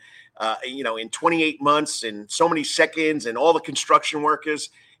that and, in 28 months and so many seconds and all the construction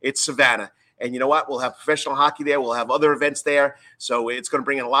workers, it's Savannah. And you know what? We'll have professional hockey there. We'll have other events there. So it's going to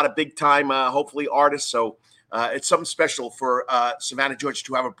bring in a lot of big time, hopefully, artists. So it's something special for Savannah, Georgia,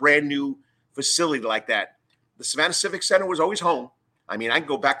 to have a brand new facility like that. The Savannah Civic Center was always home. I mean, I can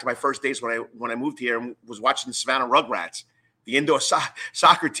go back to my first days when I moved here and was watching the Savannah Rugrats, the indoor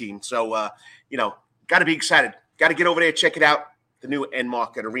soccer team. So, got to be excited. Got to get over there, check it out, the new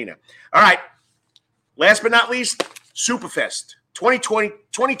Enmarket Arena. All right. Last but not least, Superfest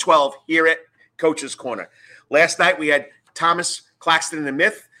 2012 here at Coach's Corner. Last night we had Thomas Claxton and the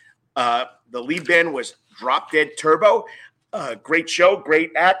Myth. The lead band was Drop Dead Turbo. Great show,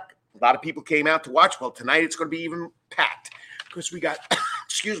 great act. A lot of people came out to watch. Well, tonight it's going to be even packed because we got,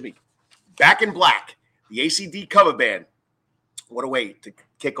 Back in Black, the ACD cover band. What a way to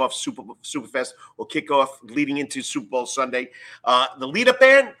kick off Superfest or kick off leading into Super Bowl Sunday. The lead-up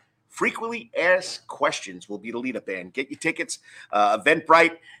band, Frequently Asked Questions will be the lead-up band. Get your tickets.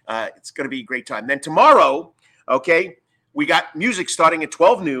 Eventbrite. It's going to be a great time. Then tomorrow, okay, we got music starting at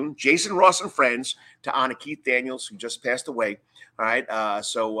 12 noon. Jason Ross and Friends to honor Keith Daniels, who just passed away. All right,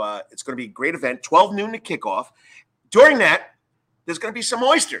 so it's going to be a great event. 12 noon to kickoff. During that, there's going to be some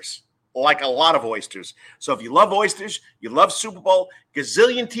oysters, like a lot of oysters. So if you love oysters, you love Super Bowl,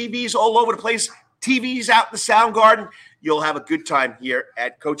 gazillion TVs all over the place, TVs out in the Sound Garden, you'll have a good time here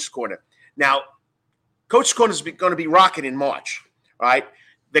at Coach's Corner. Now, Coach's Corner is going to be rocking in March. All right,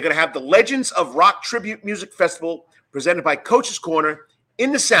 they're going to have the Legends of Rock Tribute Music Festival presented by Coach's Corner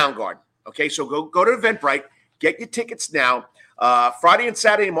in the Sound Garden. Okay, so go to Eventbrite, get your tickets now. Friday and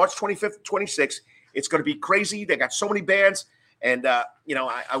Saturday, March 25th and 26th. It's going to be crazy. They got so many bands, and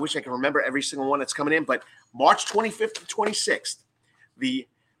I wish I could remember every single one that's coming in. But March 25th and 26th, the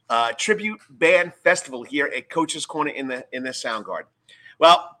Tribute Band Festival here at Coach's Corner in the Sound Garden.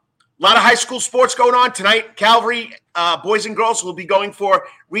 Well, a lot of high school sports going on tonight. Calvary boys and girls will be going for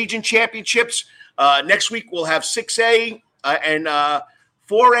region championships. Next week we'll have 6A and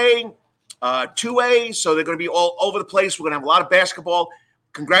 4A, 2A. So they're going to be all over the place. We're going to have a lot of basketball.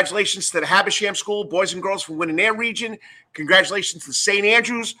 Congratulations to the Habersham School boys and girls for winning their region. Congratulations to St.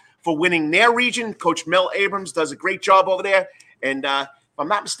 Andrews for winning their region. Coach Mel Abrams does a great job over there. And if I'm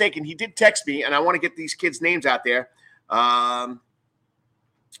not mistaken, he did text me, and I want to get these kids' names out there. Let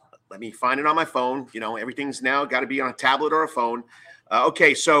me find it on my phone. Everything's now got to be on a tablet or a phone.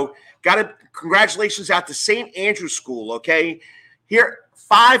 Okay, so congratulations out to St. Andrews School, okay? Here,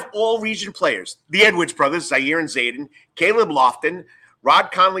 5 all-region players. The Edwards brothers, Zaire and Zayden, Caleb Lofton,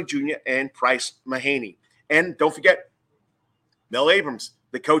 Rod Conley Jr., and Price Mahaney. And don't forget, Mel Abrams,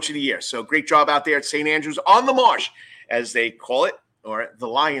 the coach of the year. So great job out there at St. Andrews on the Marsh, as they call it, or the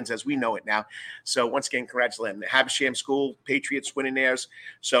Lions as we know it now. So once again, congratulations. The Habersham School, Patriots winning theirs.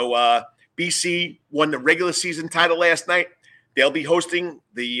 So BC won the regular season title last night. They'll be hosting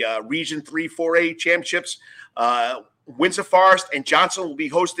the Region 3 4A championships. Windsor Forest and Johnson will be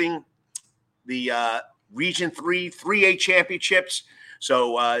hosting the Region 3 3A championships.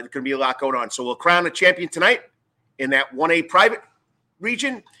 So there's going to be a lot going on. So we'll crown the champion tonight in that 1A private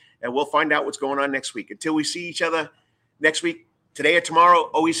region, and we'll find out what's going on next week. Until we see each other next week, today or tomorrow,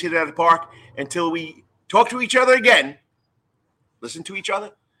 always hit it out of the park. Until we talk to each other again, listen to each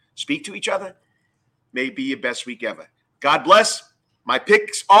other, speak to each other, may be your best week ever. God bless. My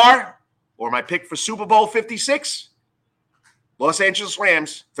picks are, or my pick for Super Bowl 56, Los Angeles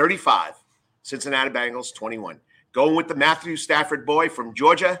Rams 35, Cincinnati Bengals 21. Going with the Matthew Stafford boy from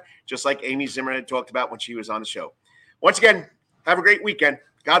Georgia, just like Amy Zimmer had talked about when she was on the show. Once again, have a great weekend.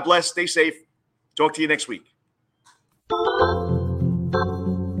 God bless. Stay safe. Talk to you next week.